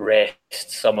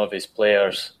rest some of his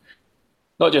players.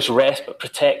 Not just rest, but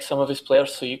protect some of his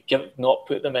players. So not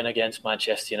put them in against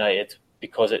Manchester United,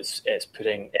 because it's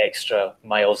putting extra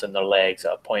miles in their legs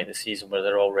at a point in the season where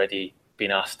they're already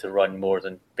been asked to run more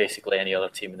than basically any other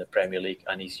team in the Premier League,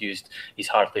 and he's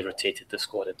hardly rotated the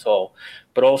squad at all.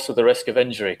 But also the risk of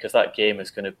injury, because that game is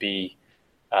going to be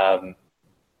a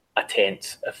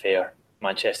tense affair.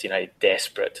 Manchester United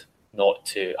desperate not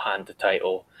to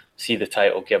see the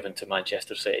title given to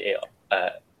Manchester City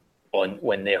on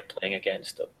when they're playing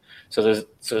against them. So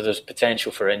there's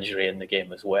potential for injury in the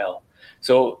game as well.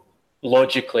 So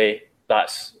logically,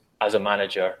 that's, as a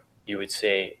manager, you would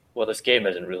say, well, this game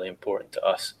isn't really important to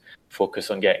us.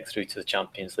 Focus on getting through to the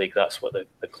Champions League. That's what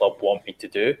the club want me to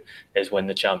do, is win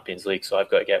the Champions League. So I've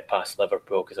got to get past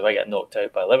Liverpool, because if I get knocked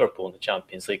out by Liverpool in the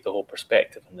Champions League, the whole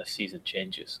perspective in this season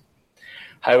changes.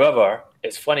 However,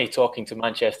 it's funny talking to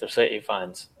Manchester City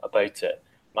fans about it.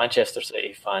 Manchester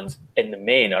City fans, in the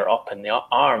main, are up in their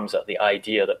arms at the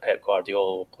idea that Pep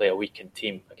Guardiola will play a weakened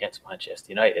team against Manchester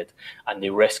United, and they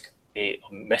risk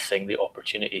missing the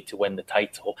opportunity to win the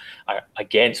title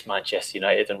against Manchester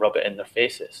United and rub it in their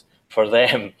faces. For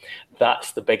them,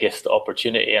 that's the biggest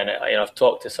opportunity. And I've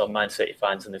talked to some Man City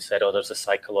fans, and they've said, "Oh, there's a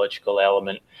psychological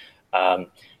element.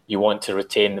 You want to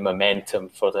retain the momentum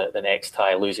for the next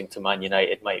tie. Losing to Man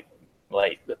United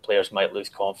the players might lose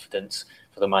confidence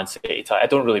for the Man City tie." I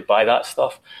don't really buy that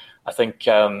stuff. I think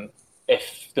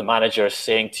if the manager is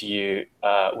saying to you,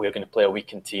 we're going to play a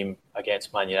weakened team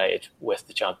against Man United with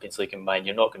the Champions League in mind,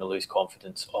 you're not going to lose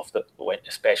confidence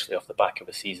especially off the back of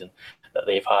a season that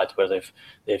they've had where they've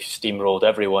steamrolled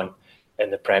everyone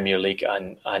in the Premier League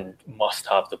and must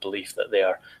have the belief that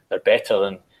they're better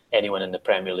than anyone in the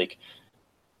Premier League.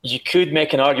 You could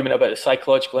make an argument about the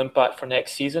psychological impact for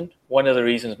next season. One of the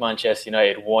reasons Manchester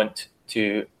United want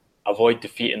to avoid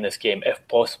defeat in this game, if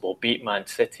possible, beat Man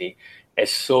City, is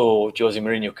so Jose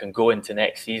Mourinho can go into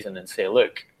next season and say,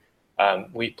 look,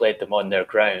 we played them on their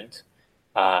ground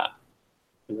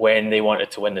when they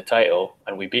wanted to win the title,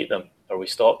 and we beat them or we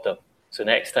stopped them. So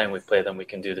next time we play them, we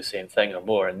can do the same thing or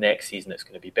more, and next season it's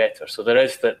going to be better. So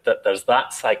there's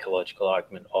that psychological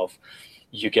argument of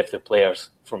you give the players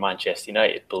for Manchester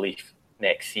United belief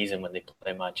next season when they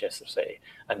play Manchester City.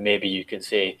 And maybe you can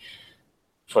say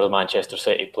for the Manchester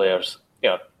City players,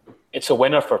 it's a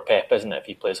winner for Pep, isn't it, if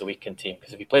he plays a weakened team?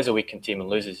 Because if he plays a weakened team and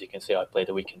loses, you can say, I played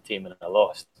a weakened team and I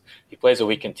lost. If he plays a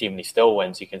weakened team and he still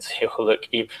wins, you can say, oh, look,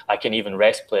 I can even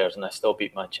rest players and I still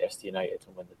beat Manchester United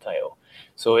and win the title.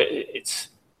 So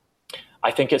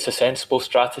I think it's a sensible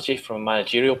strategy from a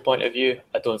managerial point of view.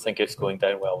 I don't think it's going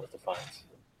down well with the fans.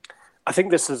 I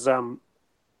think this is a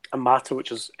matter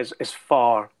which is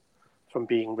far from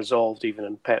being resolved even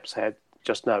in Pep's head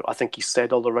just now. I think he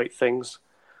said all the right things.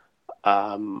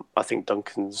 I think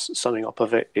Duncan's summing up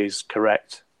of it is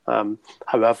correct.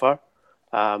 However,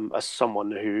 as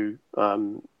someone who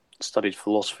studied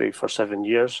philosophy for 7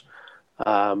 years,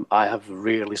 I have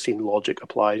rarely seen logic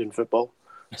applied in football.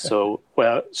 So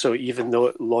even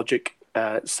though logic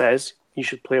says you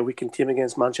should play a weakened team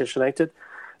against Manchester United,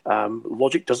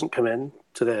 logic doesn't come in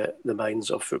to the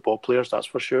minds of football players, that's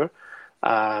for sure.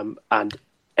 And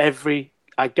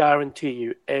I guarantee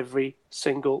you, every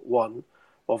single one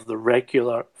of the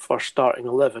regular first starting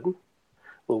 11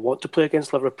 will want to play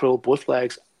against Liverpool, both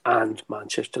legs, and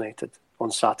Manchester United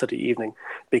on Saturday evening,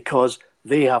 because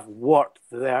they have worked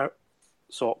their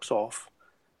socks off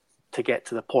to get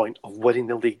to the point of winning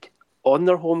the league on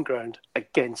their home ground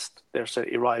against their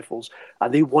city rivals.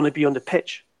 And they want to be on the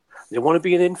pitch. They want to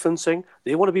be influencing.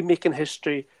 They want to be making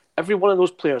history. Every one of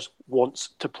those players wants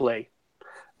to play.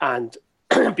 And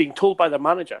being told by their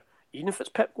manager, even if it's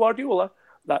Pep Guardiola,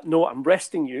 that, no, I'm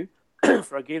resting you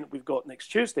for a game that we've got next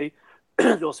Tuesday,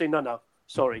 they'll say, no,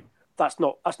 sorry, that's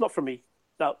not for me.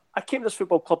 Now, I came to this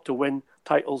football club to win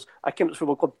titles. I came to this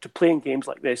football club to play in games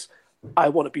like this. I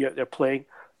want to be out there playing,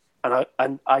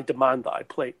 and I demand that I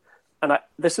play. And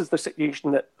this is the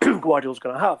situation that Guardiola's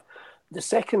going to have. The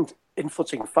second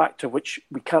influencing factor, which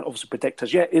we can't obviously predict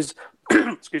as yet, is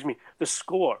the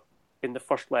score in the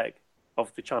first leg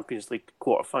of the Champions League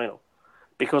quarter-final.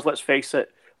 Because let's face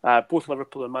it, both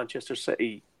Liverpool and Manchester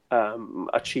City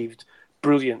achieved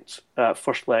brilliant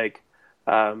first leg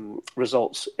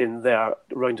results in their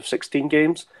round of 16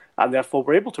 games, and therefore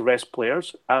were able to rest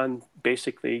players and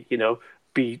basically,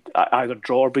 be either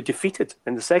draw or be defeated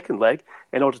in the second leg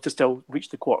in order to still reach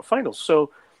the quarterfinals. So,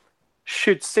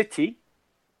 should City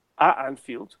at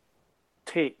Anfield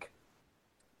take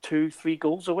 2-3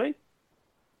 goals away?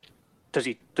 Does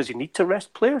he need to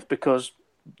rest players? Because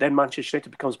then Manchester United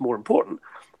becomes more important,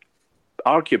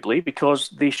 arguably, because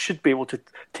they should be able to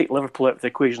take Liverpool out of the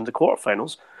equation in the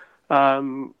quarterfinals,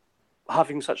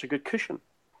 having such a good cushion.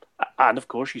 And of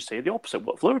course, you say the opposite.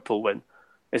 What if Liverpool win?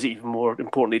 Is it even more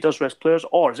important he does rest players,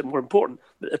 or is it more important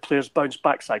that the players bounce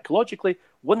back psychologically,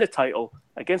 win the title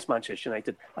against Manchester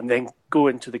United, and then go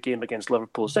into the game against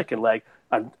Liverpool second leg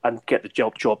and get the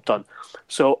job done?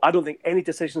 So I don't think any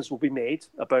decisions will be made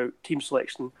about team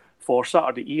selection for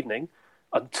Saturday evening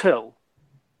until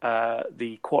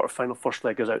the quarter-final first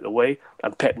leg is out of the way,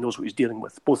 and Pep knows what he's dealing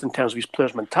with, both in terms of his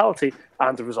players' mentality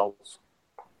and the results.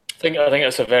 I think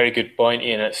that's a very good point,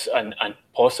 Ian. And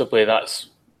possibly that's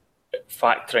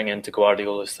factoring into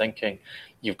Guardiola's thinking.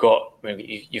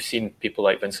 You've seen people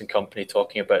like Vincent Kompany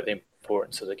talking about the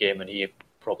importance of the game, and he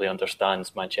probably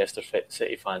understands Manchester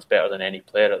City fans better than any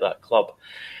player at that club.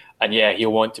 And yeah,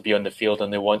 he'll want to be on the field,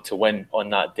 and they want to win on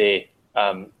that day.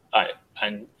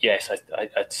 And yes,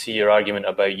 I'd see your argument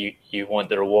about you want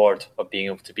the reward of being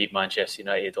able to beat Manchester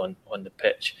United on the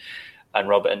pitch and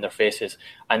rub it in their faces.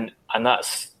 And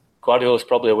that's Guardiola's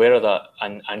probably aware of that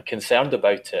and concerned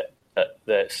about it.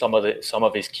 That some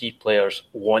of his key players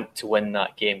want to win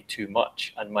that game too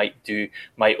much and might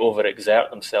overexert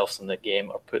themselves in the game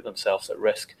or put themselves at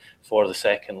risk for the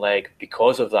second leg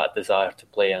because of that desire to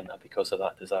play and because of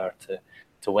that desire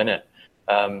to win it.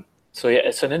 So yeah,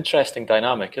 it's an interesting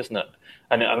dynamic, isn't it?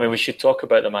 And I mean, we should talk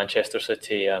about the Manchester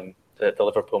City, the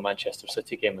Liverpool Manchester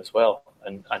City game as well,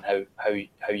 and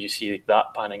how you see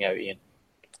that panning out, Ian.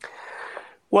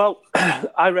 Well,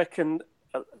 I reckon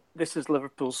this is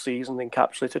Liverpool's season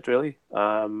encapsulated, really,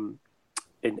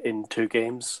 in two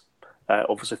games.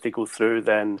 Obviously, if they go through,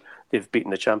 then they've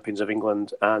beaten the champions of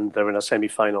England, and they're in a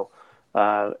semi-final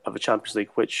of the Champions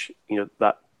League, which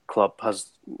that club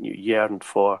has yearned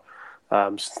for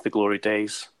since the glory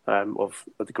days of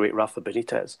the great Rafa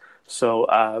Benitez. So,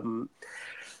 and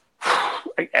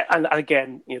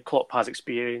again, Klopp has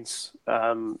experience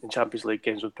in Champions League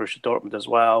games with Borussia Dortmund as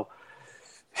well.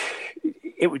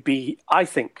 It would be, I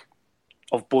think,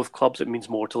 of both clubs, it means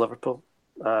more to Liverpool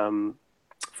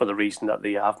for the reason that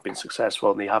they have been successful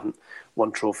and they haven't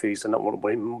won trophies and not won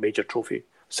a major trophy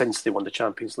since they won the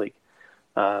Champions League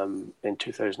in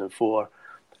 2004.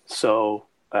 So,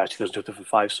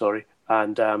 2005, sorry.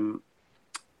 And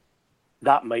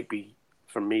that might be,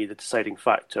 for me, the deciding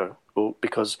factor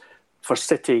because for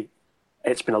City,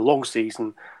 it's been a long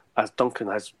season, as Duncan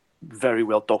has very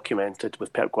well documented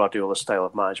with Pep Guardiola's style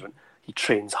of management. He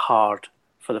trains hard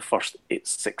for the first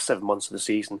 6-7 months of the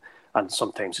season, and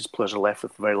sometimes his players are left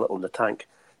with very little in the tank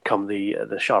come the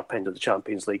sharp end of the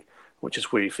Champions League, which is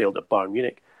where he failed at Bayern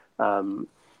Munich.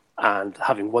 And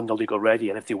having won the league already,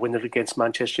 and if they win it against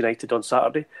Manchester United on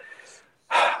Saturday,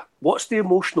 what's the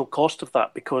emotional cost of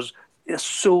that? Because there's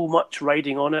so much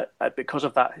riding on it because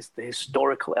of that, the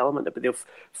historical element. It would be the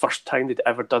first time they'd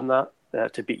ever done that,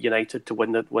 to beat United, to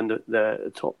win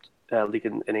the top league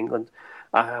in England.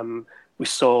 We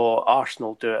saw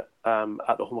Arsenal do it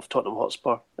at the home of Tottenham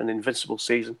Hotspur, an invincible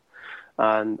season.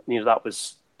 And that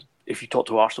was, if you talk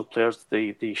to Arsenal players,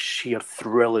 the sheer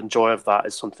thrill and joy of that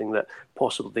is something that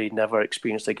possibly they never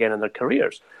experienced again in their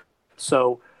careers.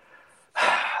 So,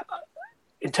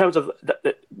 in terms of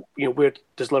where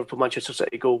does Liverpool Manchester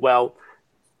City go? Well,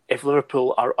 if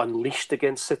Liverpool are unleashed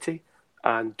against City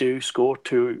and do score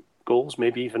 2 goals,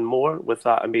 maybe even more, with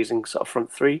that amazing sort of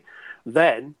front three,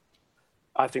 then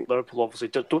I think Liverpool obviously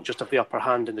don't just have the upper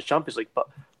hand in the Champions League, but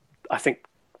I think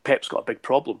Pep's got a big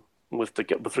problem with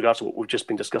regards to what we've just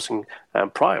been discussing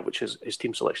prior, which is his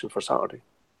team selection for Saturday.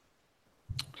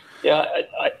 Yeah,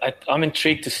 I'm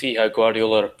intrigued to see how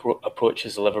Guardiola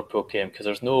approaches the Liverpool game, because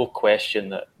there's no question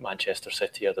that Manchester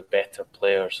City are the better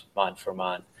players, man for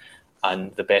man,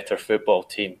 and the better football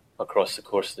team across the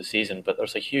course of the season. But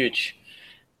there's a huge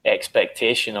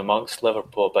expectation amongst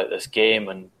Liverpool about this game,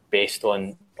 and based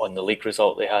on the league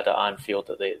result they had at Anfield,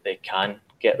 that they can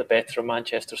get the better of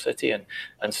Manchester City.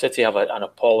 And City have an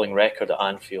appalling record at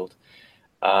Anfield,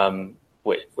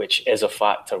 which is a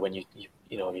factor when you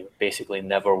basically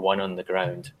never won on the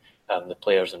ground. The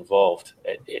players involved,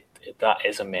 that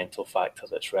is a mental factor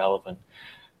that's relevant.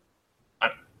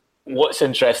 And what's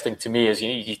interesting to me is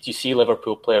you see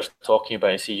Liverpool players talking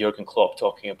about it, you see Jurgen Klopp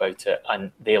talking about it,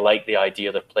 and they like the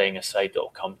idea they're playing a side that will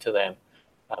come to them.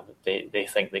 They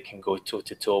think they can go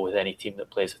toe-to-toe with any team that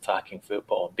plays attacking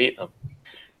football and beat them.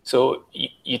 So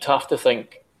you'd have to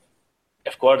think,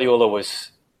 if Guardiola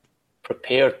was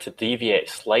prepared to deviate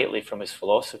slightly from his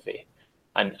philosophy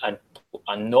and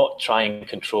not try and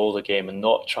control the game and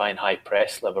not try and high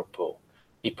press Liverpool,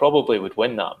 he probably would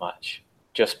win that match,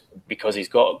 just because he's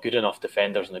got good enough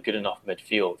defenders and a good enough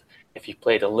midfield. If he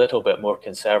played a little bit more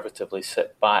conservatively,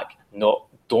 sit back,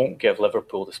 don't give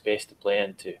Liverpool the space to play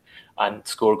into, and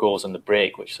score goals on the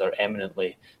break, which they're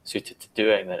eminently suited to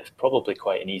doing, then it's probably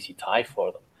quite an easy tie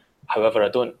for them. However, I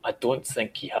don't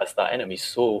think he has that in him. He's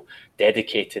so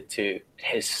dedicated to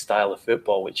his style of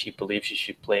football, which he believes you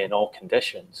should play in all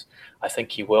conditions. I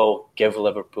think he will give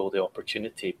Liverpool the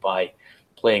opportunity by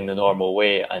playing the normal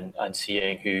way and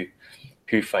seeing who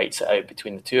who fights it out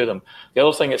between the two of them. The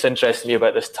other thing that's interesting to me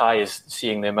about this tie is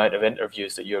seeing the amount of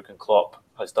interviews that Jurgen Klopp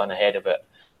has done ahead of it,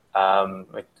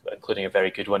 including a very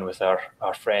good one with our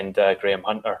friend Graham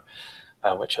Hunter,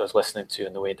 which I was listening to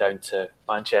on the way down to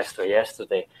Manchester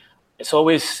yesterday.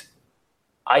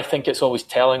 I think it's always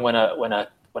telling when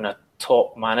a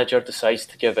top manager decides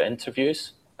to give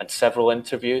interviews, and several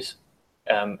interviews.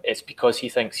 It's because he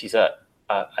thinks he's at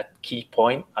a key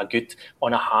point,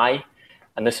 on a high,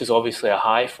 and this is obviously a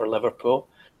high for Liverpool.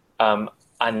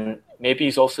 And maybe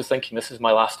he's also thinking, this is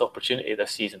my last opportunity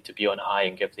this season to be on a high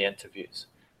and give the interviews.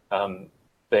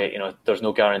 There's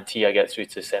no guarantee I get through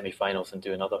to semi-finals and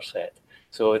do another set.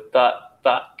 So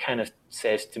that kind of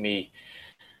says to me,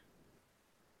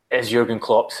 is Jurgen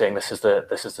Klopp saying this is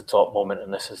the top moment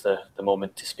and this is the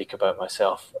moment to speak about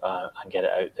myself and get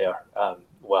it out there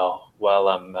while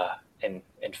I'm in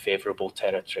favourable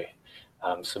territory.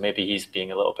 So maybe he's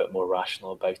being a little bit more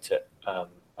rational about it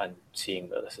and seeing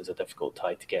that this is a difficult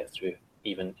tie to get through,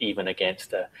 even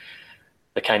against the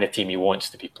kind of team he wants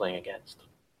to be playing against.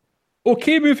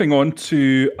 Okay, moving on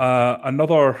to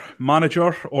another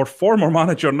manager, or former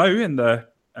manager now in the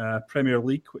Premier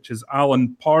League, which is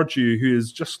Alan Pardew, who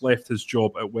has just left his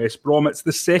job at West Brom. It's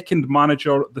the second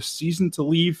manager this season to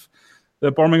leave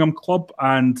the Birmingham club,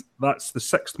 and that's the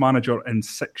sixth manager in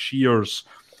 6 years.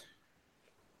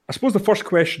 I suppose the first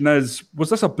question is,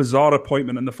 was this a bizarre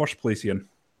appointment in the first place, Ian?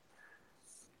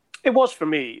 It was for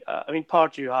me.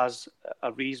 Pardew has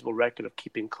a reasonable record of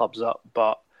keeping clubs up,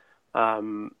 but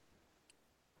I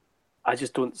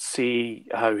just don't see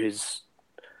how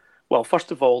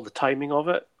first of all, the timing of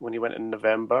it, when he went in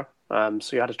November. So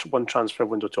he had one transfer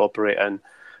window to operate in.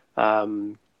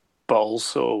 But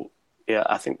also,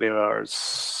 I think there are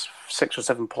 6 or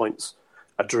 7 points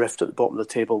adrift at the bottom of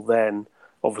the table then.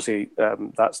 Obviously,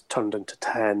 that's turned into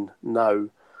 10 now.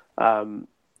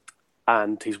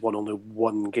 And he's won only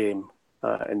one game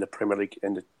in the Premier League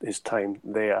in his time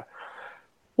there.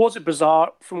 Was it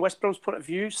bizarre from West Brom's point of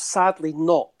view? Sadly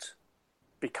not,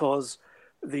 because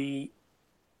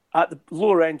at the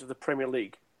lower end of the Premier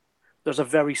League, there's a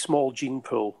very small gene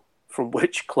pool from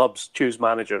which clubs choose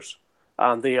managers,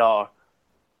 and they are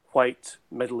white,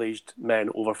 middle-aged men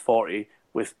over 40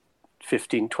 with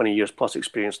 15, 20 years plus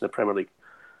experience in the Premier League.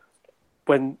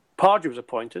 When Pardew was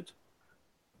appointed,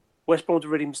 West Brom had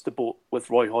already missed the boat with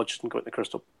Roy Hodgson going to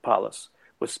Crystal Palace,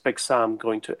 with Big Sam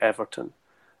going to Everton.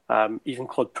 Even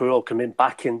Claude Puel coming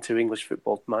back into English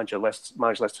football to manage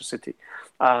Leicester City.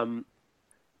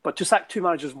 But to sack two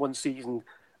managers in one season,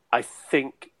 I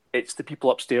think it's the people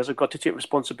upstairs who've got to take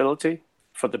responsibility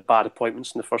for the bad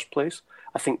appointments in the first place.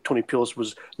 I think Tony Pulis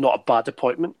was not a bad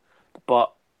appointment,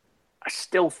 but I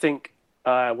still think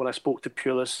when I spoke to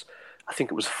Pulis, I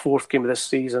think it was the fourth game of this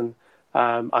season,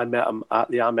 I met him at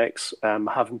the Amex,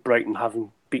 having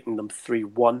beaten them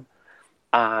 3-1.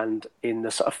 And in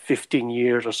the sort of 15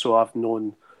 years or so I've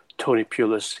known Tony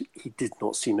Pulis, he did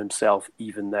not seem himself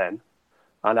even then.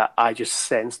 And I just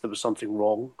sensed there was something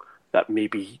wrong, that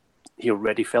maybe he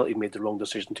already felt he made the wrong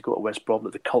decision to go to West Brom,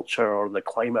 that the culture or the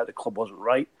climate of the club wasn't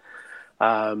right.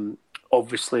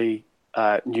 Obviously,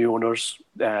 new owners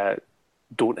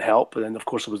don't help. And then, of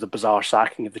course, there was the bizarre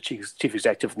sacking of the chief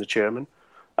executive and the chairman,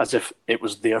 as if it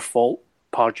was their fault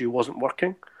Pardew wasn't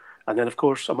working. And then, of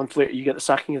course, a month later, you get the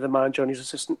sacking of the manager and his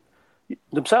assistant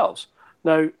themselves.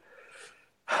 Now,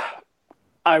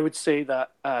 I would say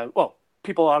that,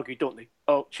 people argue, don't they?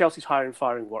 Oh, Chelsea's hiring and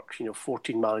firing works.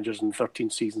 14 managers and 13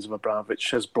 seasons of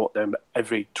Abramovich has brought them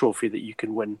every trophy that you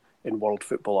can win in world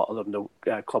football other than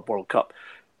the Club World Cup.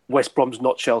 West Brom's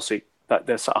not Chelsea. That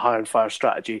this sort of hire and fire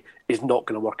strategy is not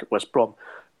going to work at West Brom.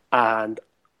 And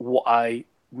what I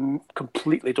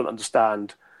completely don't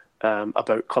understand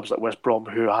about clubs like West Brom,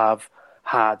 who have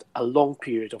had a long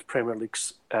period of Premier League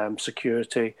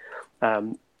security,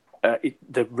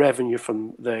 the revenue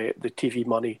from the TV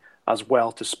money as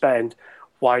well to spend,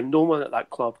 why no one at that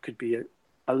club could be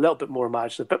a little bit more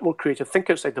imaginative, a bit more creative, think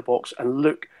outside the box and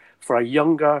look for a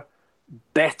younger,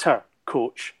 better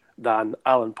coach than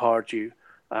Alan Pardew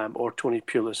or Tony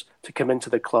Pulis to come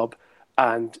into the club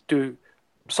and do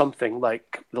something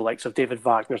like the likes of David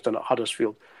Wagner's done at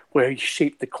Huddersfield, where he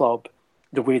shaped the club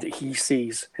the way that he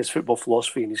sees his football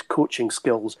philosophy and his coaching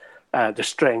skills, the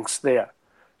strengths there,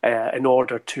 in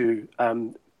order to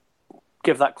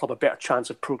give that club a better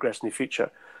chance of progress in the future.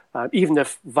 Even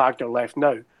if Wagner left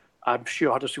now, I'm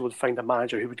sure Huddersfield would find a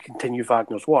manager who would continue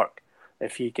Wagner's work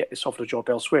if he gets offered a job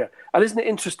elsewhere. And isn't it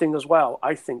interesting as well,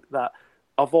 I think, that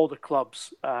of all the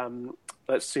clubs,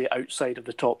 let's say outside of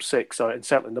the top six, and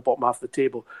certainly in the bottom half of the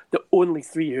table, the only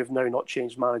three who have now not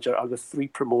changed manager are the three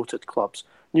promoted clubs,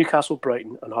 Newcastle,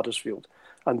 Brighton and Huddersfield.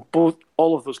 and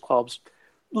all of those clubs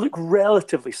look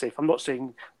relatively safe. I'm not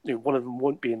saying one of them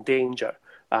won't be in danger.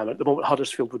 At the moment,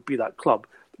 Huddersfield would be that club,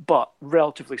 but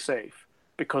relatively safe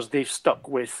because they've stuck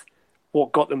with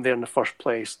what got them there in the first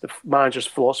place, the manager's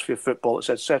philosophy of football,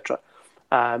 etc.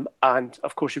 And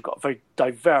of course, you've got a very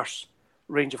diverse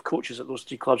range of coaches at those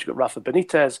three clubs. You've got Rafa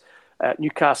Benitez at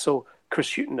Newcastle,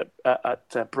 Chris Hughton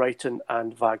at Brighton,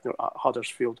 and Wagner at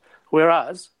Huddersfield.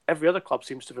 Whereas every other club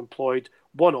seems to have employed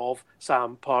one of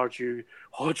Sam, Pardew,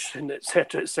 Hodgson,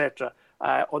 etc.,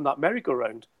 on that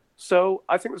merry-go-round. So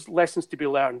I think there's lessons to be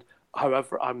learned.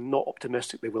 However, I'm not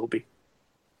optimistic they will be.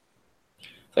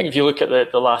 I think if you look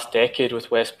at the last decade with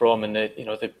West Brom, and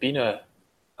they've been a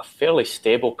fairly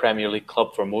stable Premier League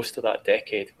club for most of that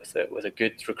decade with a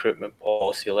good recruitment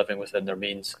policy, living within their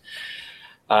means.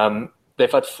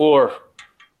 They've had 4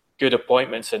 good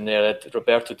appointments in there.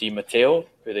 Roberto Di Matteo,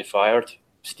 who they fired,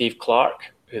 Steve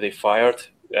Clarke, who they fired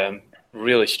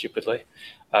really stupidly,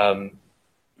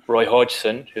 Roy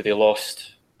Hodgson, who they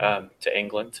lost to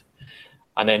England,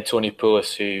 and then Tony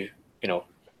Pulis, who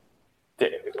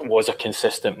was a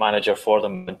consistent manager for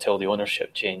them until the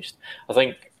ownership changed. I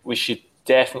think we should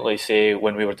definitely say,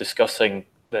 when we were discussing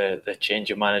the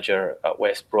change of manager at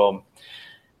West Brom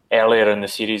earlier in the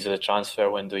series of the transfer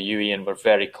window, you, Ian, were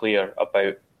very clear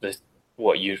about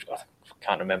I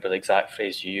can't remember the exact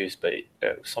phrase you used, but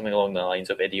something along the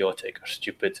lines of idiotic or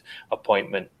stupid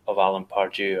appointment of Alan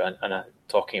Pardew, and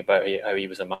talking about how he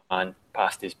was a man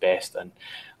past his best, and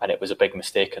it was a big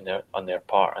mistake on their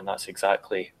part, and that's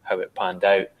exactly how it panned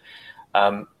out.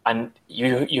 And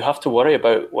you have to worry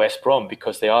about West Brom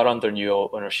because they are under new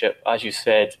ownership. As you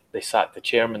said, they sacked the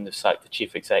chairman, they've sacked the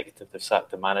chief executive, they've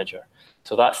sacked the manager.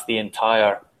 So that's the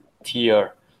entire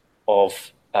tier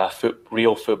of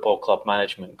real football club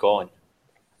management gone,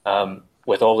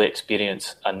 with all the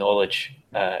experience and knowledge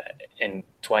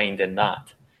entwined in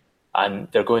that. And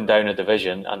they're going down a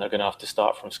division, and they're going to have to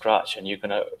start from scratch. And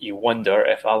you wonder,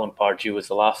 if Alan Pardew was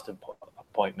the last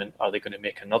appointment, are they going to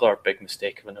make another big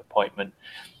mistake of an appointment,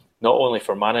 not only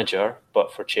for manager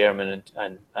but for chairman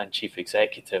and chief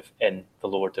executive in the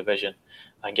lower division,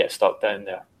 and get stuck down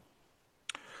there?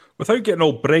 Without getting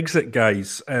all Brexit,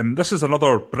 guys, this is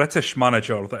another British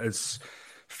manager that has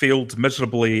failed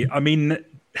miserably. I mean,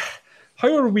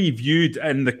 how are we viewed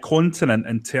in the continent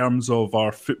in terms of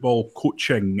our football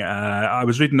coaching? I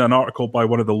was reading an article by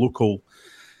one of the local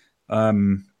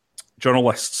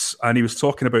journalists, and he was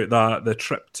talking about the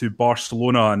trip to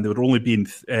Barcelona, and there were only been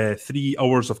 3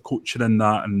 hours of coaching in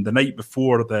that, and the night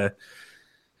before the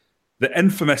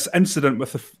infamous incident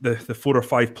with the 4 or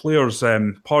 5 players,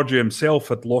 Pardew himself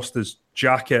had lost his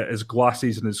jacket, his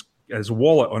glasses, and his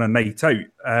wallet on a night out.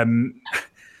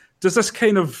 Does this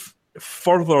kind of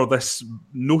further this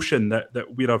notion that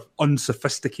we're an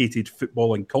unsophisticated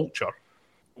footballing culture?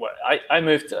 Well,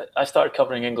 I started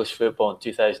covering English football in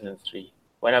 2003.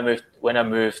 When I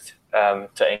moved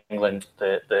to England,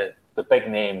 the big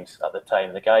names at the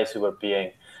time, the guys who were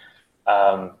being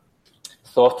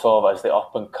thought of as the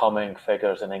up-and-coming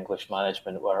figures in English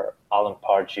management were Alan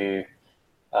Curbishley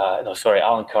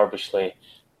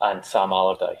and Sam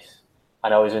Allardyce.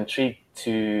 And I was intrigued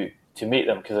to meet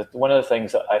them, because one of the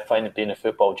things that I find being a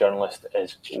football journalist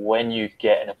is when you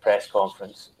get in a press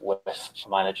conference with a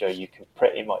manager, you can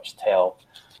pretty much tell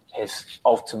his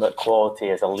ultimate quality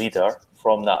as a leader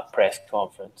from that press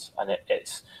conference. And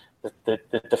it's the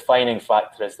defining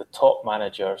factor is the top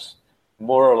managers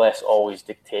more or less always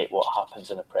dictate what happens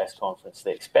in a press conference.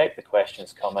 They expect the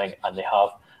questions coming, and they have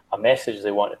a message they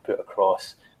want to put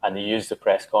across, and they use the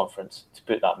press conference to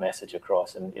put that message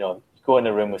across. And you go in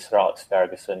a room with Sir Alex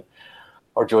Ferguson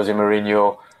or Jose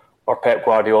Mourinho or Pep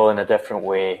Guardiola in a different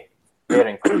way, they're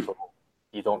incredible.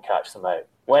 You don't catch them out.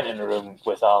 Went in a room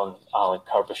with Alan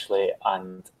Curbishley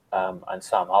and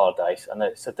Sam Allardyce, and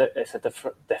it's a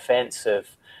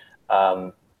defensive.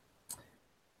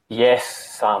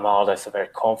 Yes, Sam Allardyce is a very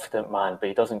confident man, but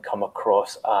he doesn't come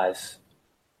across as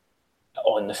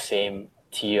on the same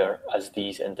tier as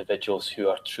these individuals who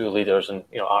are true leaders. And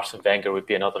Arsene Wenger would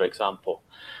be another example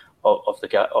of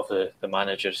the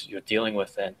managers you're dealing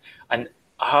with then. And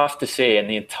I have to say, in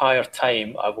the entire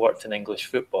time I've worked in English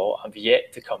football, I've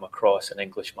yet to come across an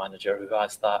English manager who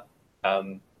has that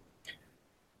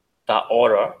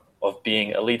aura of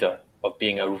being a leader, of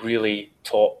being a really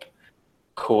top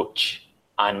coach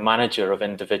and manager of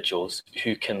individuals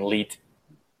who can lead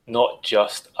not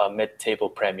just a mid-table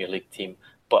Premier League team,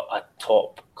 but a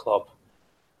top club.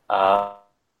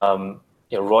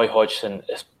 Roy Hodgson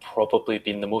has probably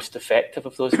been the most effective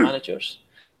of those managers,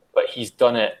 but he's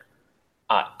done it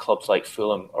at clubs like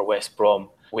Fulham or West Brom,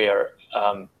 where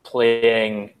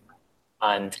playing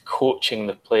and coaching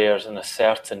the players in a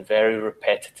certain very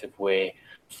repetitive way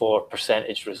for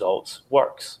percentage results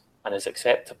works and is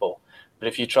acceptable. But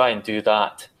if you try and do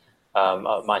that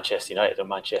at Manchester United or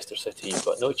Manchester City, you've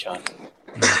got no chance.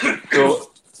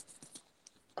 So,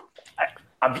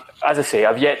 as I say,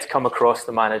 I've yet to come across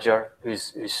the manager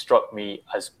who's struck me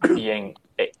as being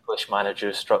English manager,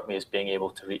 who struck me as being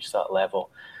able to reach that level,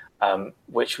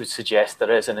 which would suggest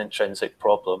there is an intrinsic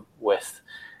problem with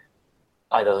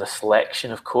either the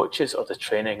selection of coaches or the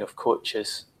training of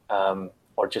coaches,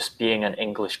 or just being an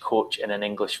English coach in an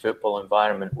English football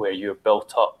environment where you're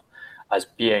built up as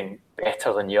being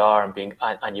better than you are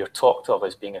and you're talked of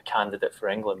as being a candidate for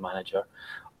England manager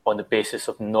on the basis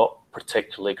of not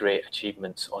particularly great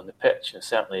achievements on the pitch and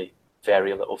certainly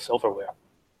very little silverware.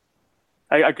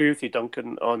 I agree with you,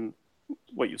 Duncan, on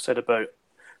what you've said about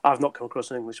I've not come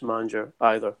across an English manager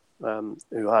either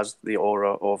who has the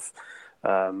aura of,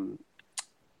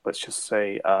 let's just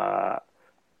say,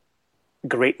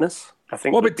 greatess. I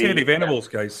think. What about Terry Venables,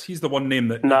 guys? He's the one name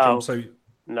that jumps out.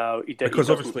 No, he did because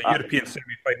obviously European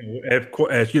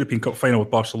semi-final, European Cup final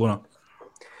with Barcelona.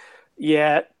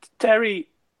 Yeah, Terry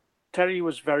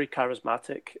was very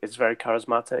charismatic. Is very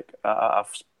charismatic.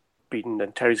 I've been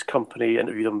in Terry's company,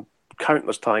 interviewed him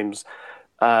countless times.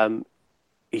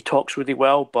 He talks really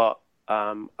well, but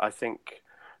I think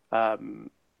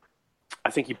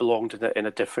he belonged in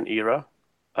a different era.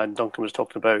 And Duncan was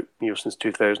talking about since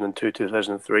 2002,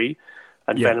 2003,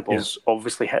 and Venables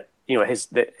obviously hit his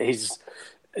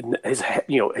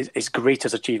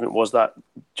greatest achievement was that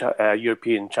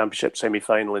European Championship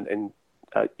semi-final in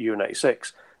Euro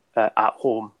 '96 at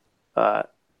home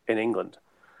in England.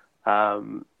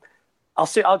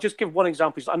 I'll just give one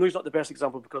example. I know he's not the best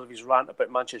example because of his rant about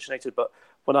Manchester United, but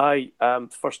when I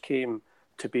first came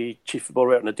to be chief football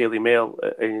writer in the Daily Mail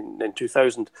in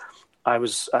 2000, I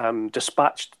was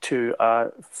dispatched to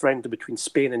a friend between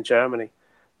Spain and Germany,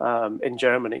 in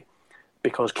Germany,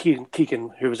 because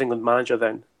Keegan, who was England manager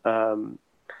then,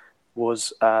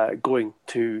 was going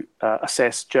to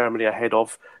assess Germany ahead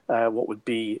of what would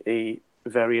be a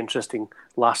very interesting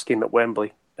last game at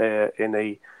Wembley in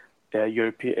a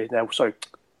European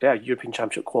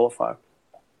Championship qualifier.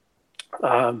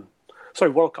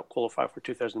 World Cup qualifier for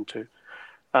 2002,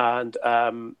 and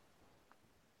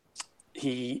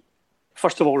he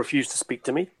first of all refused to speak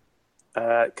to me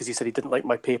because he said he didn't like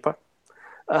my paper,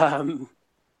 even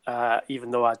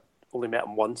though I'd only met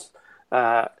him once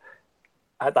at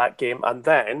that game. And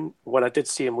then when I did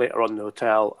see him later on in the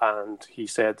hotel, and he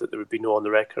said that there would be no on the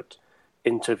record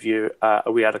interview,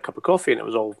 we had a cup of coffee and it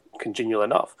was all congenial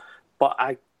enough. But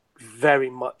I very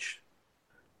much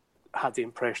had the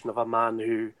impression of a man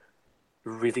who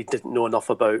really didn't know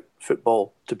enough about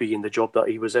football to be in the job that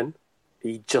he was in.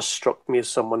 He just struck me as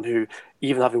someone who,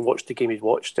 even having watched the game he'd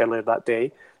watched earlier that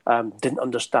day, didn't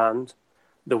understand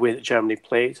the way that Germany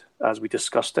played, as we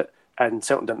discussed it, and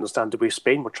certainly didn't understand the way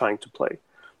Spain were trying to play.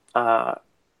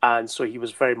 And so he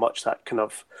was very much that kind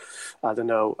of,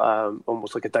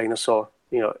 almost like a dinosaur,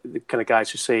 the kind of guys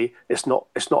who say, it's not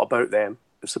about them,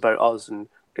 it's about us. And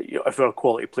if our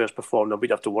quality players perform, then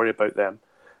we'd have to worry about them.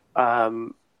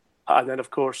 And then, of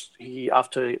course, he,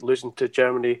 after losing to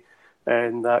Germany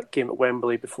in that game at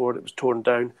Wembley before it was torn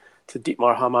down to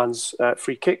Dietmar Hammann's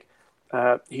free kick,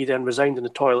 he then resigned in the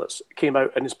toilets, came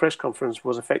out, and his press conference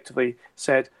was effectively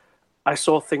said, I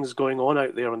saw things going on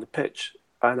out there on the pitch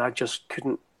and I just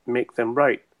couldn't make them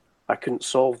right. I couldn't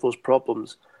solve those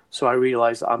problems. So I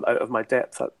realised that I'm out of my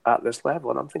depth at this level.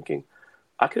 And I'm thinking,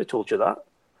 I could have told you that.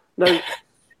 Now,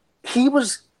 he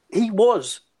was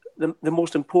the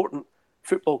most important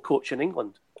football coach in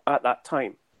England at that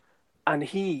time. And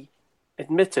he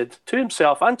admitted to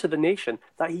himself and to the nation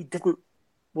that he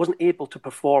wasn't able to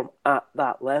perform at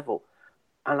that level.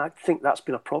 And I think that's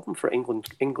been a problem for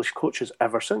English coaches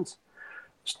ever since.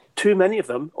 Too many of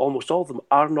them, almost all of them,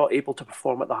 are not able to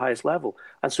perform at the highest level.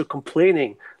 And so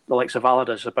complaining, the likes of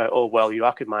Allardyce, about,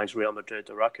 I could manage Real Madrid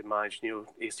or I could manage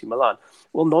AC Milan.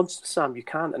 Well, nonsense, Sam, you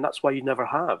can't, and that's why you never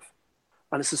have.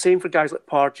 And it's the same for guys like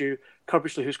Pardew,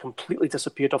 Curbishley, who's completely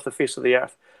disappeared off the face of the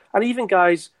earth. And even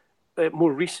guys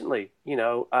more recently,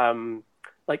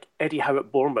 like Eddie Howe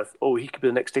at Bournemouth. Oh, he could be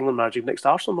the next England manager, next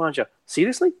Arsenal manager.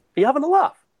 Seriously? Are you having a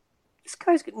laugh? This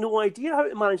guy's got no idea how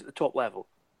to manage at the top level.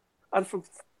 And from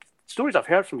stories I've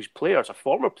heard from his players, or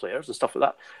former players and stuff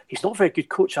like that, he's not a very good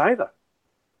coach either.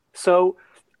 So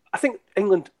I think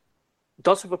England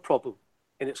does have a problem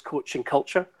in its coaching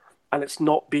culture, and it's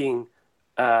not being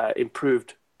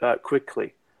improved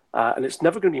quickly. And it's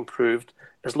never going to be improved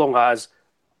as long as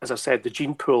I said, the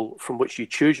gene pool from which you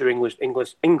choose your English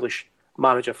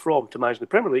manager from to manage the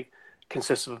Premier League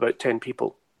consists of about 10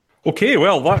 people. Okay,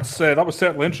 well, that was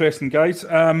certainly interesting, guys.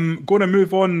 Going to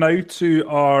move on now to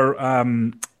our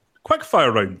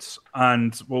quickfire rounds,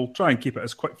 and we'll try and keep it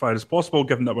as quickfire as possible,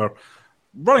 given that we're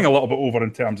running a little bit over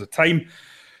in terms of time.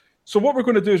 So what we're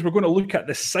going to do is we're going to look at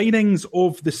the signings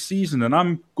of the season, and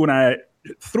I'm going to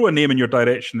throw a name in your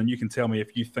direction, and you can tell me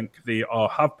if you think they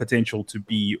have potential to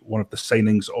be one of the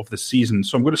signings of the season.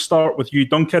 So I'm going to start with you,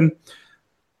 Duncan.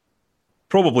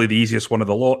 Probably the easiest one of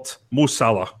the lot, Mo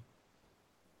Salah.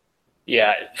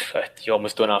 Yeah, you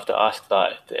almost don't have to ask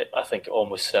that. I think it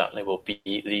almost certainly will be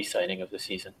the signing of the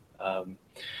season.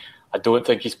 I don't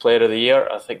think he's player of the year.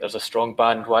 I think there's a strong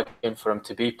bandwagon for him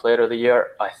to be player of the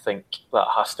year. I think that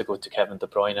has to go to Kevin De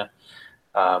Bruyne,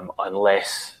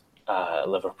 unless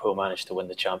Liverpool manage to win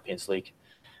the Champions League,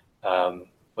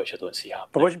 which I don't see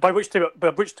happening. By which time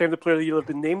the player of the year will have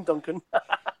been named, Duncan?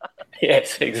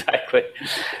 Yes, exactly.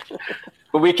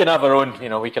 But we can have our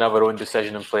own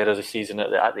decision on player of the season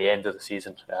at the end of the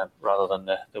season, rather than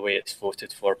the way it's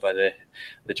voted for by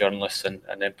the journalists and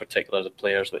in particular the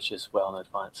players, which is well in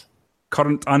advance.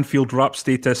 Current Anfield wrap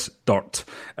status, dirt.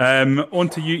 On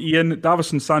to you, Ian.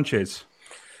 Davinson Sanchez.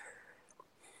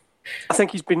 I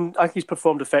think he's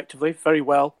performed effectively, very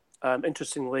well.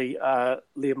 Interestingly,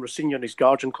 Liam Rossini in his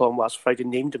Guardian column last Friday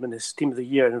named him in his team of the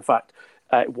year. And in fact,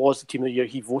 it was the team of the year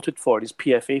he voted for in his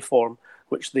PFA form,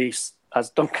 which they, as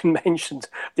Duncan mentioned,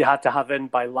 they had to have in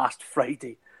by last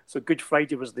Friday. So Good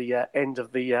Friday was the end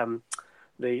of the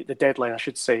deadline, I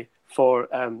should say, for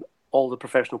all the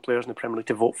professional players in the Premier League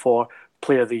to vote for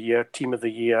Player of the Year, Team of the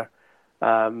Year,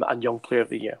 and Young Player of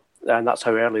the Year. And that's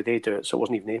how early they do it, so it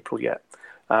wasn't even April yet.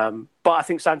 But I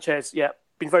think Sanchez,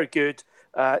 been very good.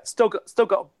 Still got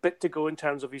a bit to go in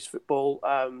terms of his football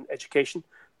education,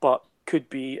 but could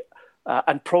be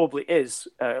and probably is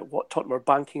what Tottenham are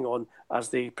banking on as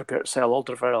they prepare to sell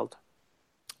Alderweireld.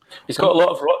 He's got a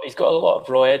lot of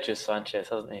raw edges, Sanchez,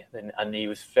 hasn't he? And he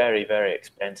was very, very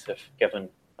expensive given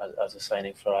as a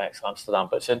signing for Ajax Amsterdam.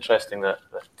 But it's interesting that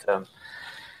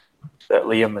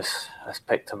Liam has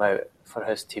picked him out for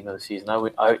his team of the season.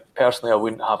 I personally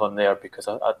wouldn't have him there because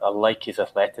I like his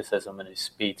athleticism and his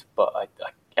speed. But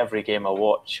every game I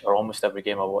watch, or almost every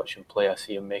game I watch him play, I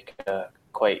see him make a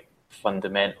quite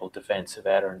fundamental defensive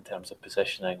error in terms of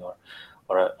positioning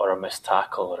or a missed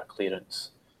tackle or a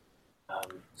clearance.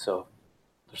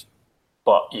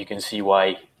 But you can see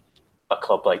why a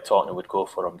club like Tottenham would go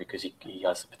for him, because he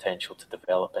has the potential to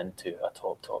develop into a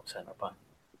top centre back.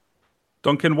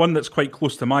 Duncan, one that's quite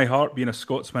close to my heart, being a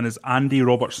Scotsman, is Andy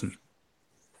Robertson.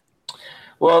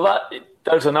 Well,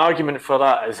 there's an argument for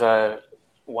that as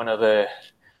one of the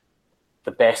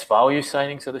best value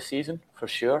signings of the season, for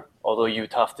sure. Although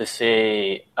you'd have to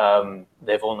say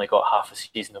they've only got half a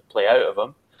season to play out of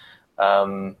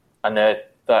him. And that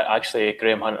actually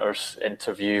Graham Hunter's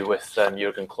interview with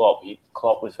Jurgen Klopp,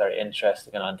 Klopp was very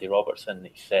interesting in Andy Robertson.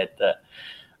 He said that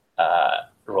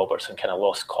Robertson kind of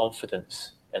lost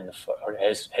confidence in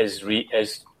his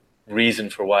reason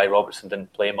for why Robertson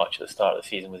didn't play much at the start of the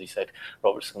season was he said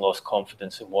Robertson lost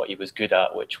confidence in what he was good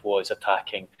at, which was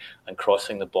attacking and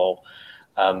crossing the ball,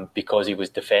 because he was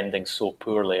defending so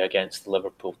poorly against the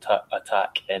Liverpool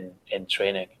attack in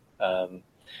training.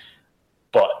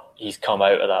 But he's come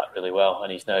out of that really well,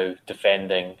 and he's now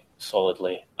defending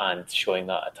solidly and showing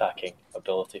that attacking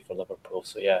ability for Liverpool.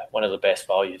 So yeah, one of the best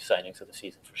value signings of the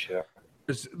season for sure.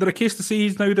 Is there a case to say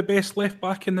he's now the best left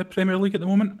back in the Premier League at the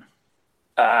moment?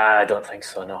 I don't think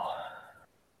so, no.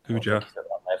 Who would you? He's at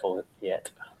that level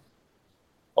yet.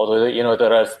 Although,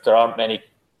 there aren't many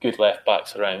good left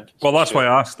backs around. Well, that's why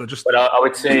I asked. But I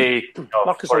would say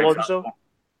Marcus Alonso.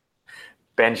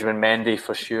 Benjamin Mendy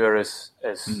for sure is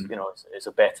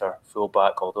a better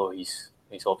fullback, although he's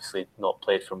obviously not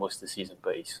played for most of the season.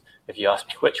 But if you ask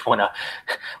me which one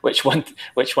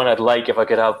I'd like, if I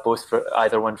could have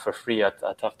either one for free,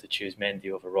 I'd have to choose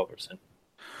Mendy over Robertson.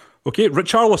 Okay,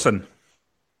 Richarlison.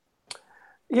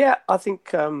 Yeah, I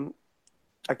think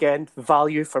again,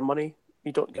 value for money.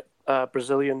 You don't get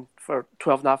Brazilian for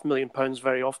 £12.5 million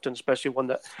very often, especially one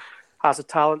that has a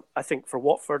talent. I think for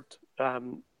Watford,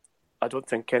 I don't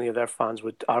think any of their fans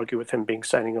would argue with him being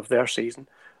signing of their season.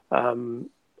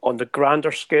 On the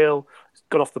grander scale, he's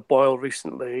got off the boil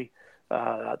recently.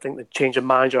 I think the change of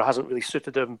manager hasn't really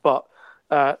suited him, but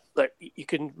you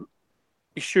can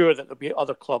be sure that there'll be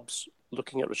other clubs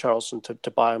looking at Richarlison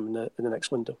to buy him in the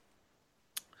next window.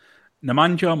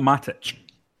 Nemanja Matic.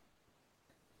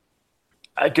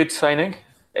 A good signing,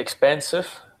 expensive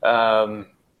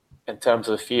in terms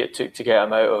of the fee it took to get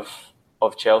him out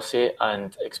of Chelsea,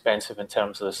 and expensive in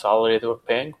terms of the salary they were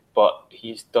paying. But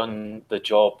he's done the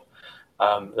job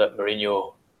that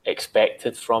Mourinho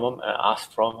expected from him and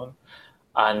asked from him.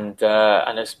 And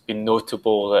it's been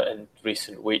notable that in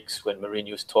recent weeks when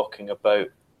Mourinho's talking about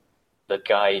the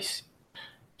guys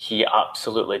he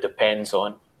absolutely depends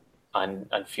on and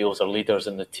feels are leaders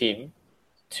in the team,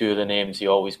 two of the names he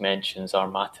always mentions are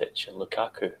Matic and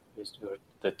Lukaku, who are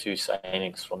the two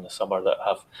signings from the summer that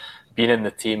have been in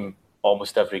the team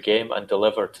almost every game and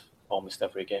delivered almost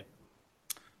every game.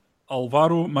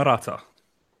 Alvaro Morata.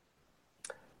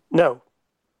 No,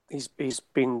 he's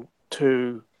been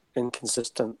too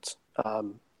inconsistent.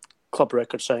 Club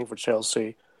record signing for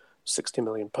Chelsea, £60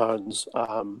 million.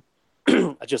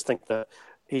 I just think that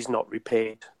he's not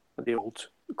repaid the old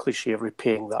cliche of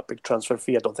repaying that big transfer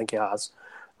fee. I don't think he has.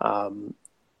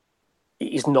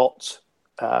 He's not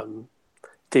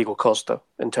Diego Costa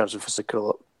in terms of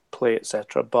physical play,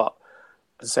 etc. But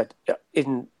as I said,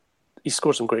 he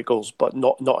scored some great goals, but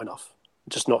not enough.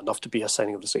 Just not enough to be a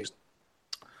signing of the season.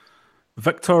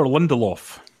 Victor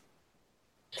Lindelof.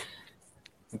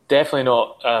 Definitely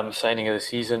not signing of the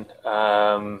season.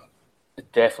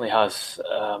 It definitely has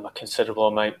a considerable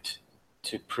amount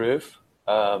to prove.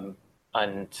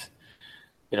 And,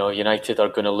 United are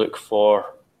going to look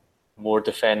for more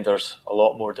defenders, a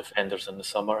lot more defenders in the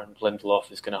summer. And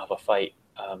Lindelof is going to have a fight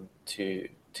to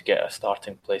get a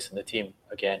starting place in the team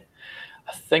again.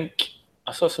 I think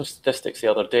I saw some statistics the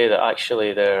other day that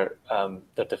actually their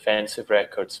defensive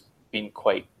record's been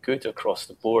quite good across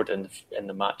the board in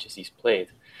the matches he's played.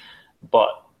 But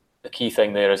the key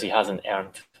thing there is he hasn't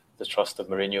earned the trust of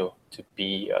Mourinho to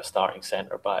be a starting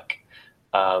centre-back.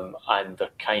 And they're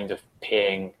kind of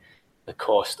paying the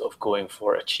cost of going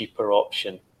for a cheaper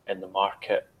option in the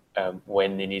market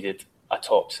when they needed a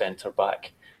top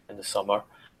centre-back in the summer.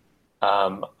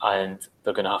 And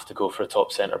they're going to have to go for a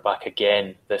top centre-back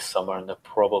again this summer, and they'll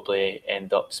probably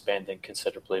end up spending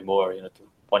considerably more.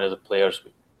 One of the players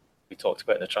we talked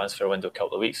about in the transfer window a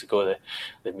couple of weeks ago,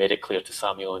 they made it clear to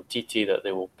Samuel Umtiti that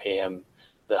they will pay him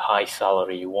the high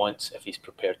salary he wants if he's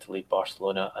prepared to leave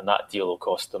Barcelona, and that deal will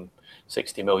cost them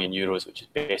 €60 million, which is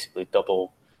basically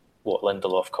double what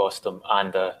Lindelof cost them,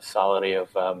 and a salary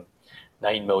of €9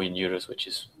 million, which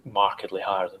is markedly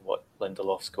higher than what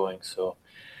Lindelof's going. So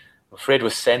I'm afraid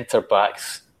with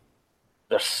centre-backs,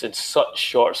 they're in such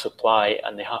short supply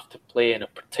and they have to play in a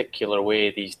particular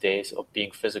way these days of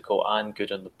being physical and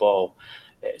good on the ball.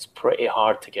 It's pretty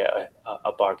hard to get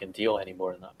a bargain deal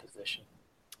anymore in that position.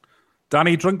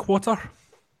 Danny Drinkwater?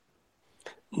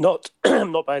 Not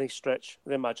by any stretch of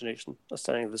the imagination. A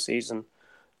signing of the season.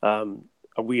 A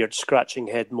weird scratching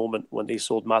head moment when they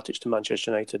sold Matic to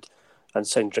Manchester United and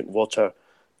signed Drinkwater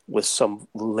with some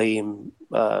lame,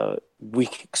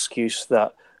 weak excuse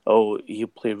that, he'll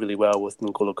play really well with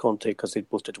N'Golo Conte because they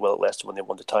both did well at Leicester when they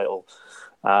won the title.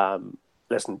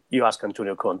 Listen, you ask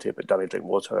Antonio Conte about Danny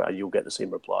Drinkwater and you'll get the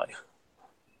same reply.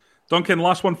 Duncan,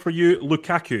 last one for you,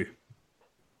 Lukaku.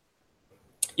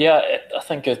 Yeah, I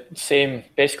think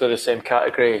basically the same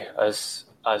category as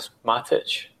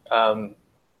Matic.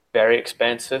 Very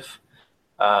expensive.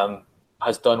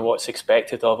 Has done what's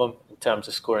expected of him in terms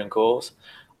of scoring goals.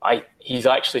 He's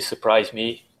actually surprised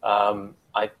me.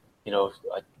 I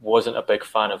wasn't a big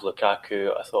fan of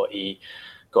Lukaku. I thought he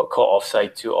got caught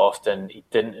offside too often. He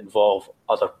didn't involve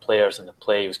other players in the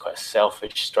play. He was quite a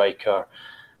selfish striker.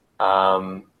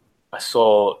 I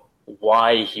saw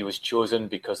why he was chosen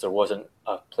because there wasn't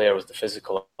a player with the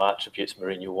physical attributes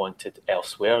Mourinho wanted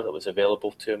elsewhere that was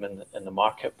available to him in the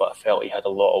market, but I felt he had a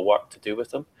lot of work to do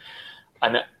with him.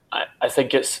 And I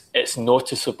think it's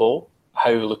noticeable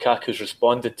how Lukaku's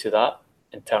responded to that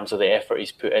in terms of the effort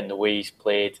he's put in, the way he's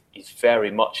played. He's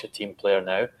very much a team player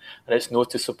now. And it's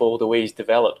noticeable the way he's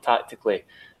developed tactically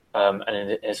and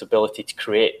in his ability to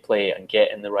create play and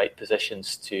get in the right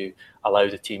positions to allow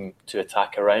the team to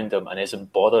attack around him and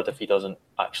isn't bothered if he doesn't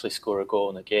actually score a goal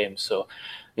in the game. So,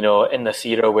 in this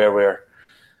era where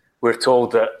we're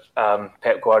told that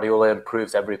Pep Guardiola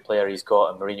improves every player he's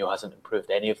got and Mourinho hasn't improved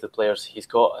any of the players he's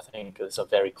got, I think there's a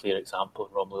very clear example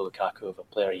in Romelu Lukaku of a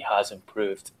player he has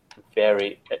improved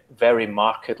very, very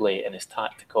markedly in his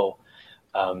tactical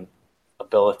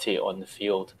ability on the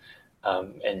field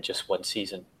in just one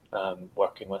season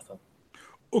working with him.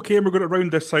 Okay, we're going to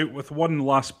round this out with one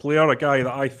last player, a guy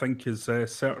that I think has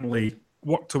certainly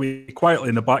worked away quietly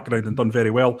in the background and done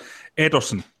very well,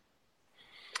 Ederson.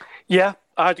 Yeah,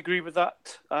 I'd agree with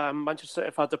that. Manchester City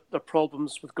have had their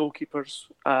problems with goalkeepers,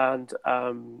 and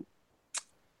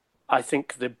I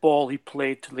think the ball he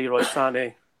played to Leroy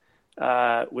Sané,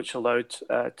 which allowed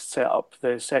to set up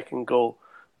the second goal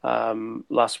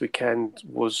last weekend,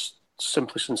 was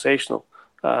simply sensational.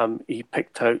 He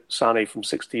picked out Sané from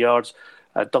 60 yards.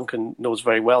 Duncan knows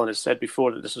very well and has said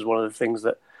before that this is one of the things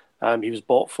that he was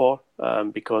bought for,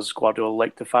 because Guardiola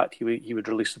liked the fact he would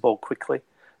release the ball quickly,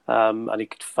 and he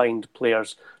could find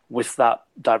players with that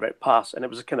direct pass. And it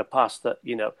was a kind of pass that,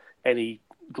 any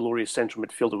glorious central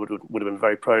midfielder would have been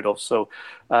very proud of. So,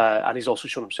 and he's also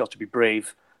shown himself to be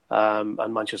brave, and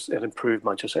improved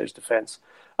Manchester United's defence.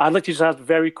 I'd like to just add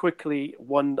very quickly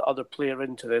one other player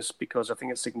into this, because I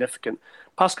think it's significant.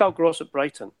 Pascal Gross at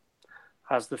Brighton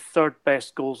has the third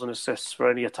best goals and assists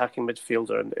for any attacking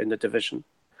midfielder in the division.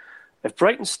 If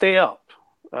Brighton stay up,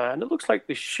 and it looks like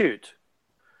they should,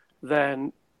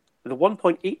 then the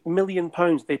 £1.8 million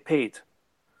they paid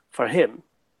for him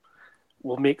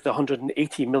will make the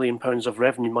 £180 million of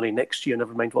revenue money next year,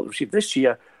 never mind what they receive this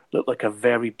year, look like a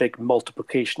very big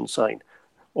multiplication sign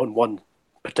on one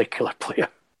particular player.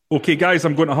 Okay, guys,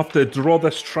 I'm going to have to draw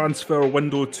this transfer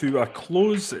window to a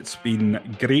close. It's been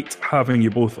great having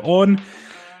you both on.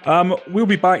 We'll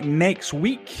be back next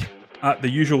week at the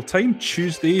usual time,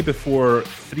 Tuesday before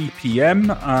 3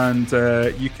 p.m. And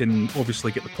you can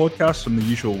obviously get the podcast from the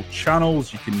usual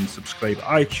channels. You can subscribe to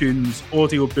iTunes,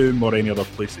 Audio Boom, or any other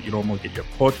place that you normally get your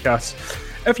podcasts.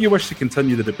 If you wish to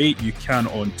continue the debate, you can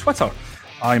on Twitter.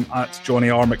 I'm at Johnny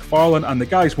R. McFarlane, and the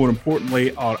guys, more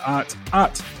importantly, are at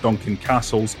Duncan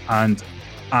Castles and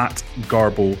at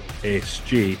Garbo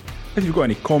SJ. If you've got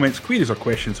any comments, queries, or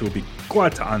questions, we'll be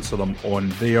glad to answer them on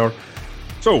there.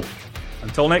 So,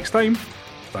 until next time,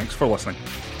 thanks for listening.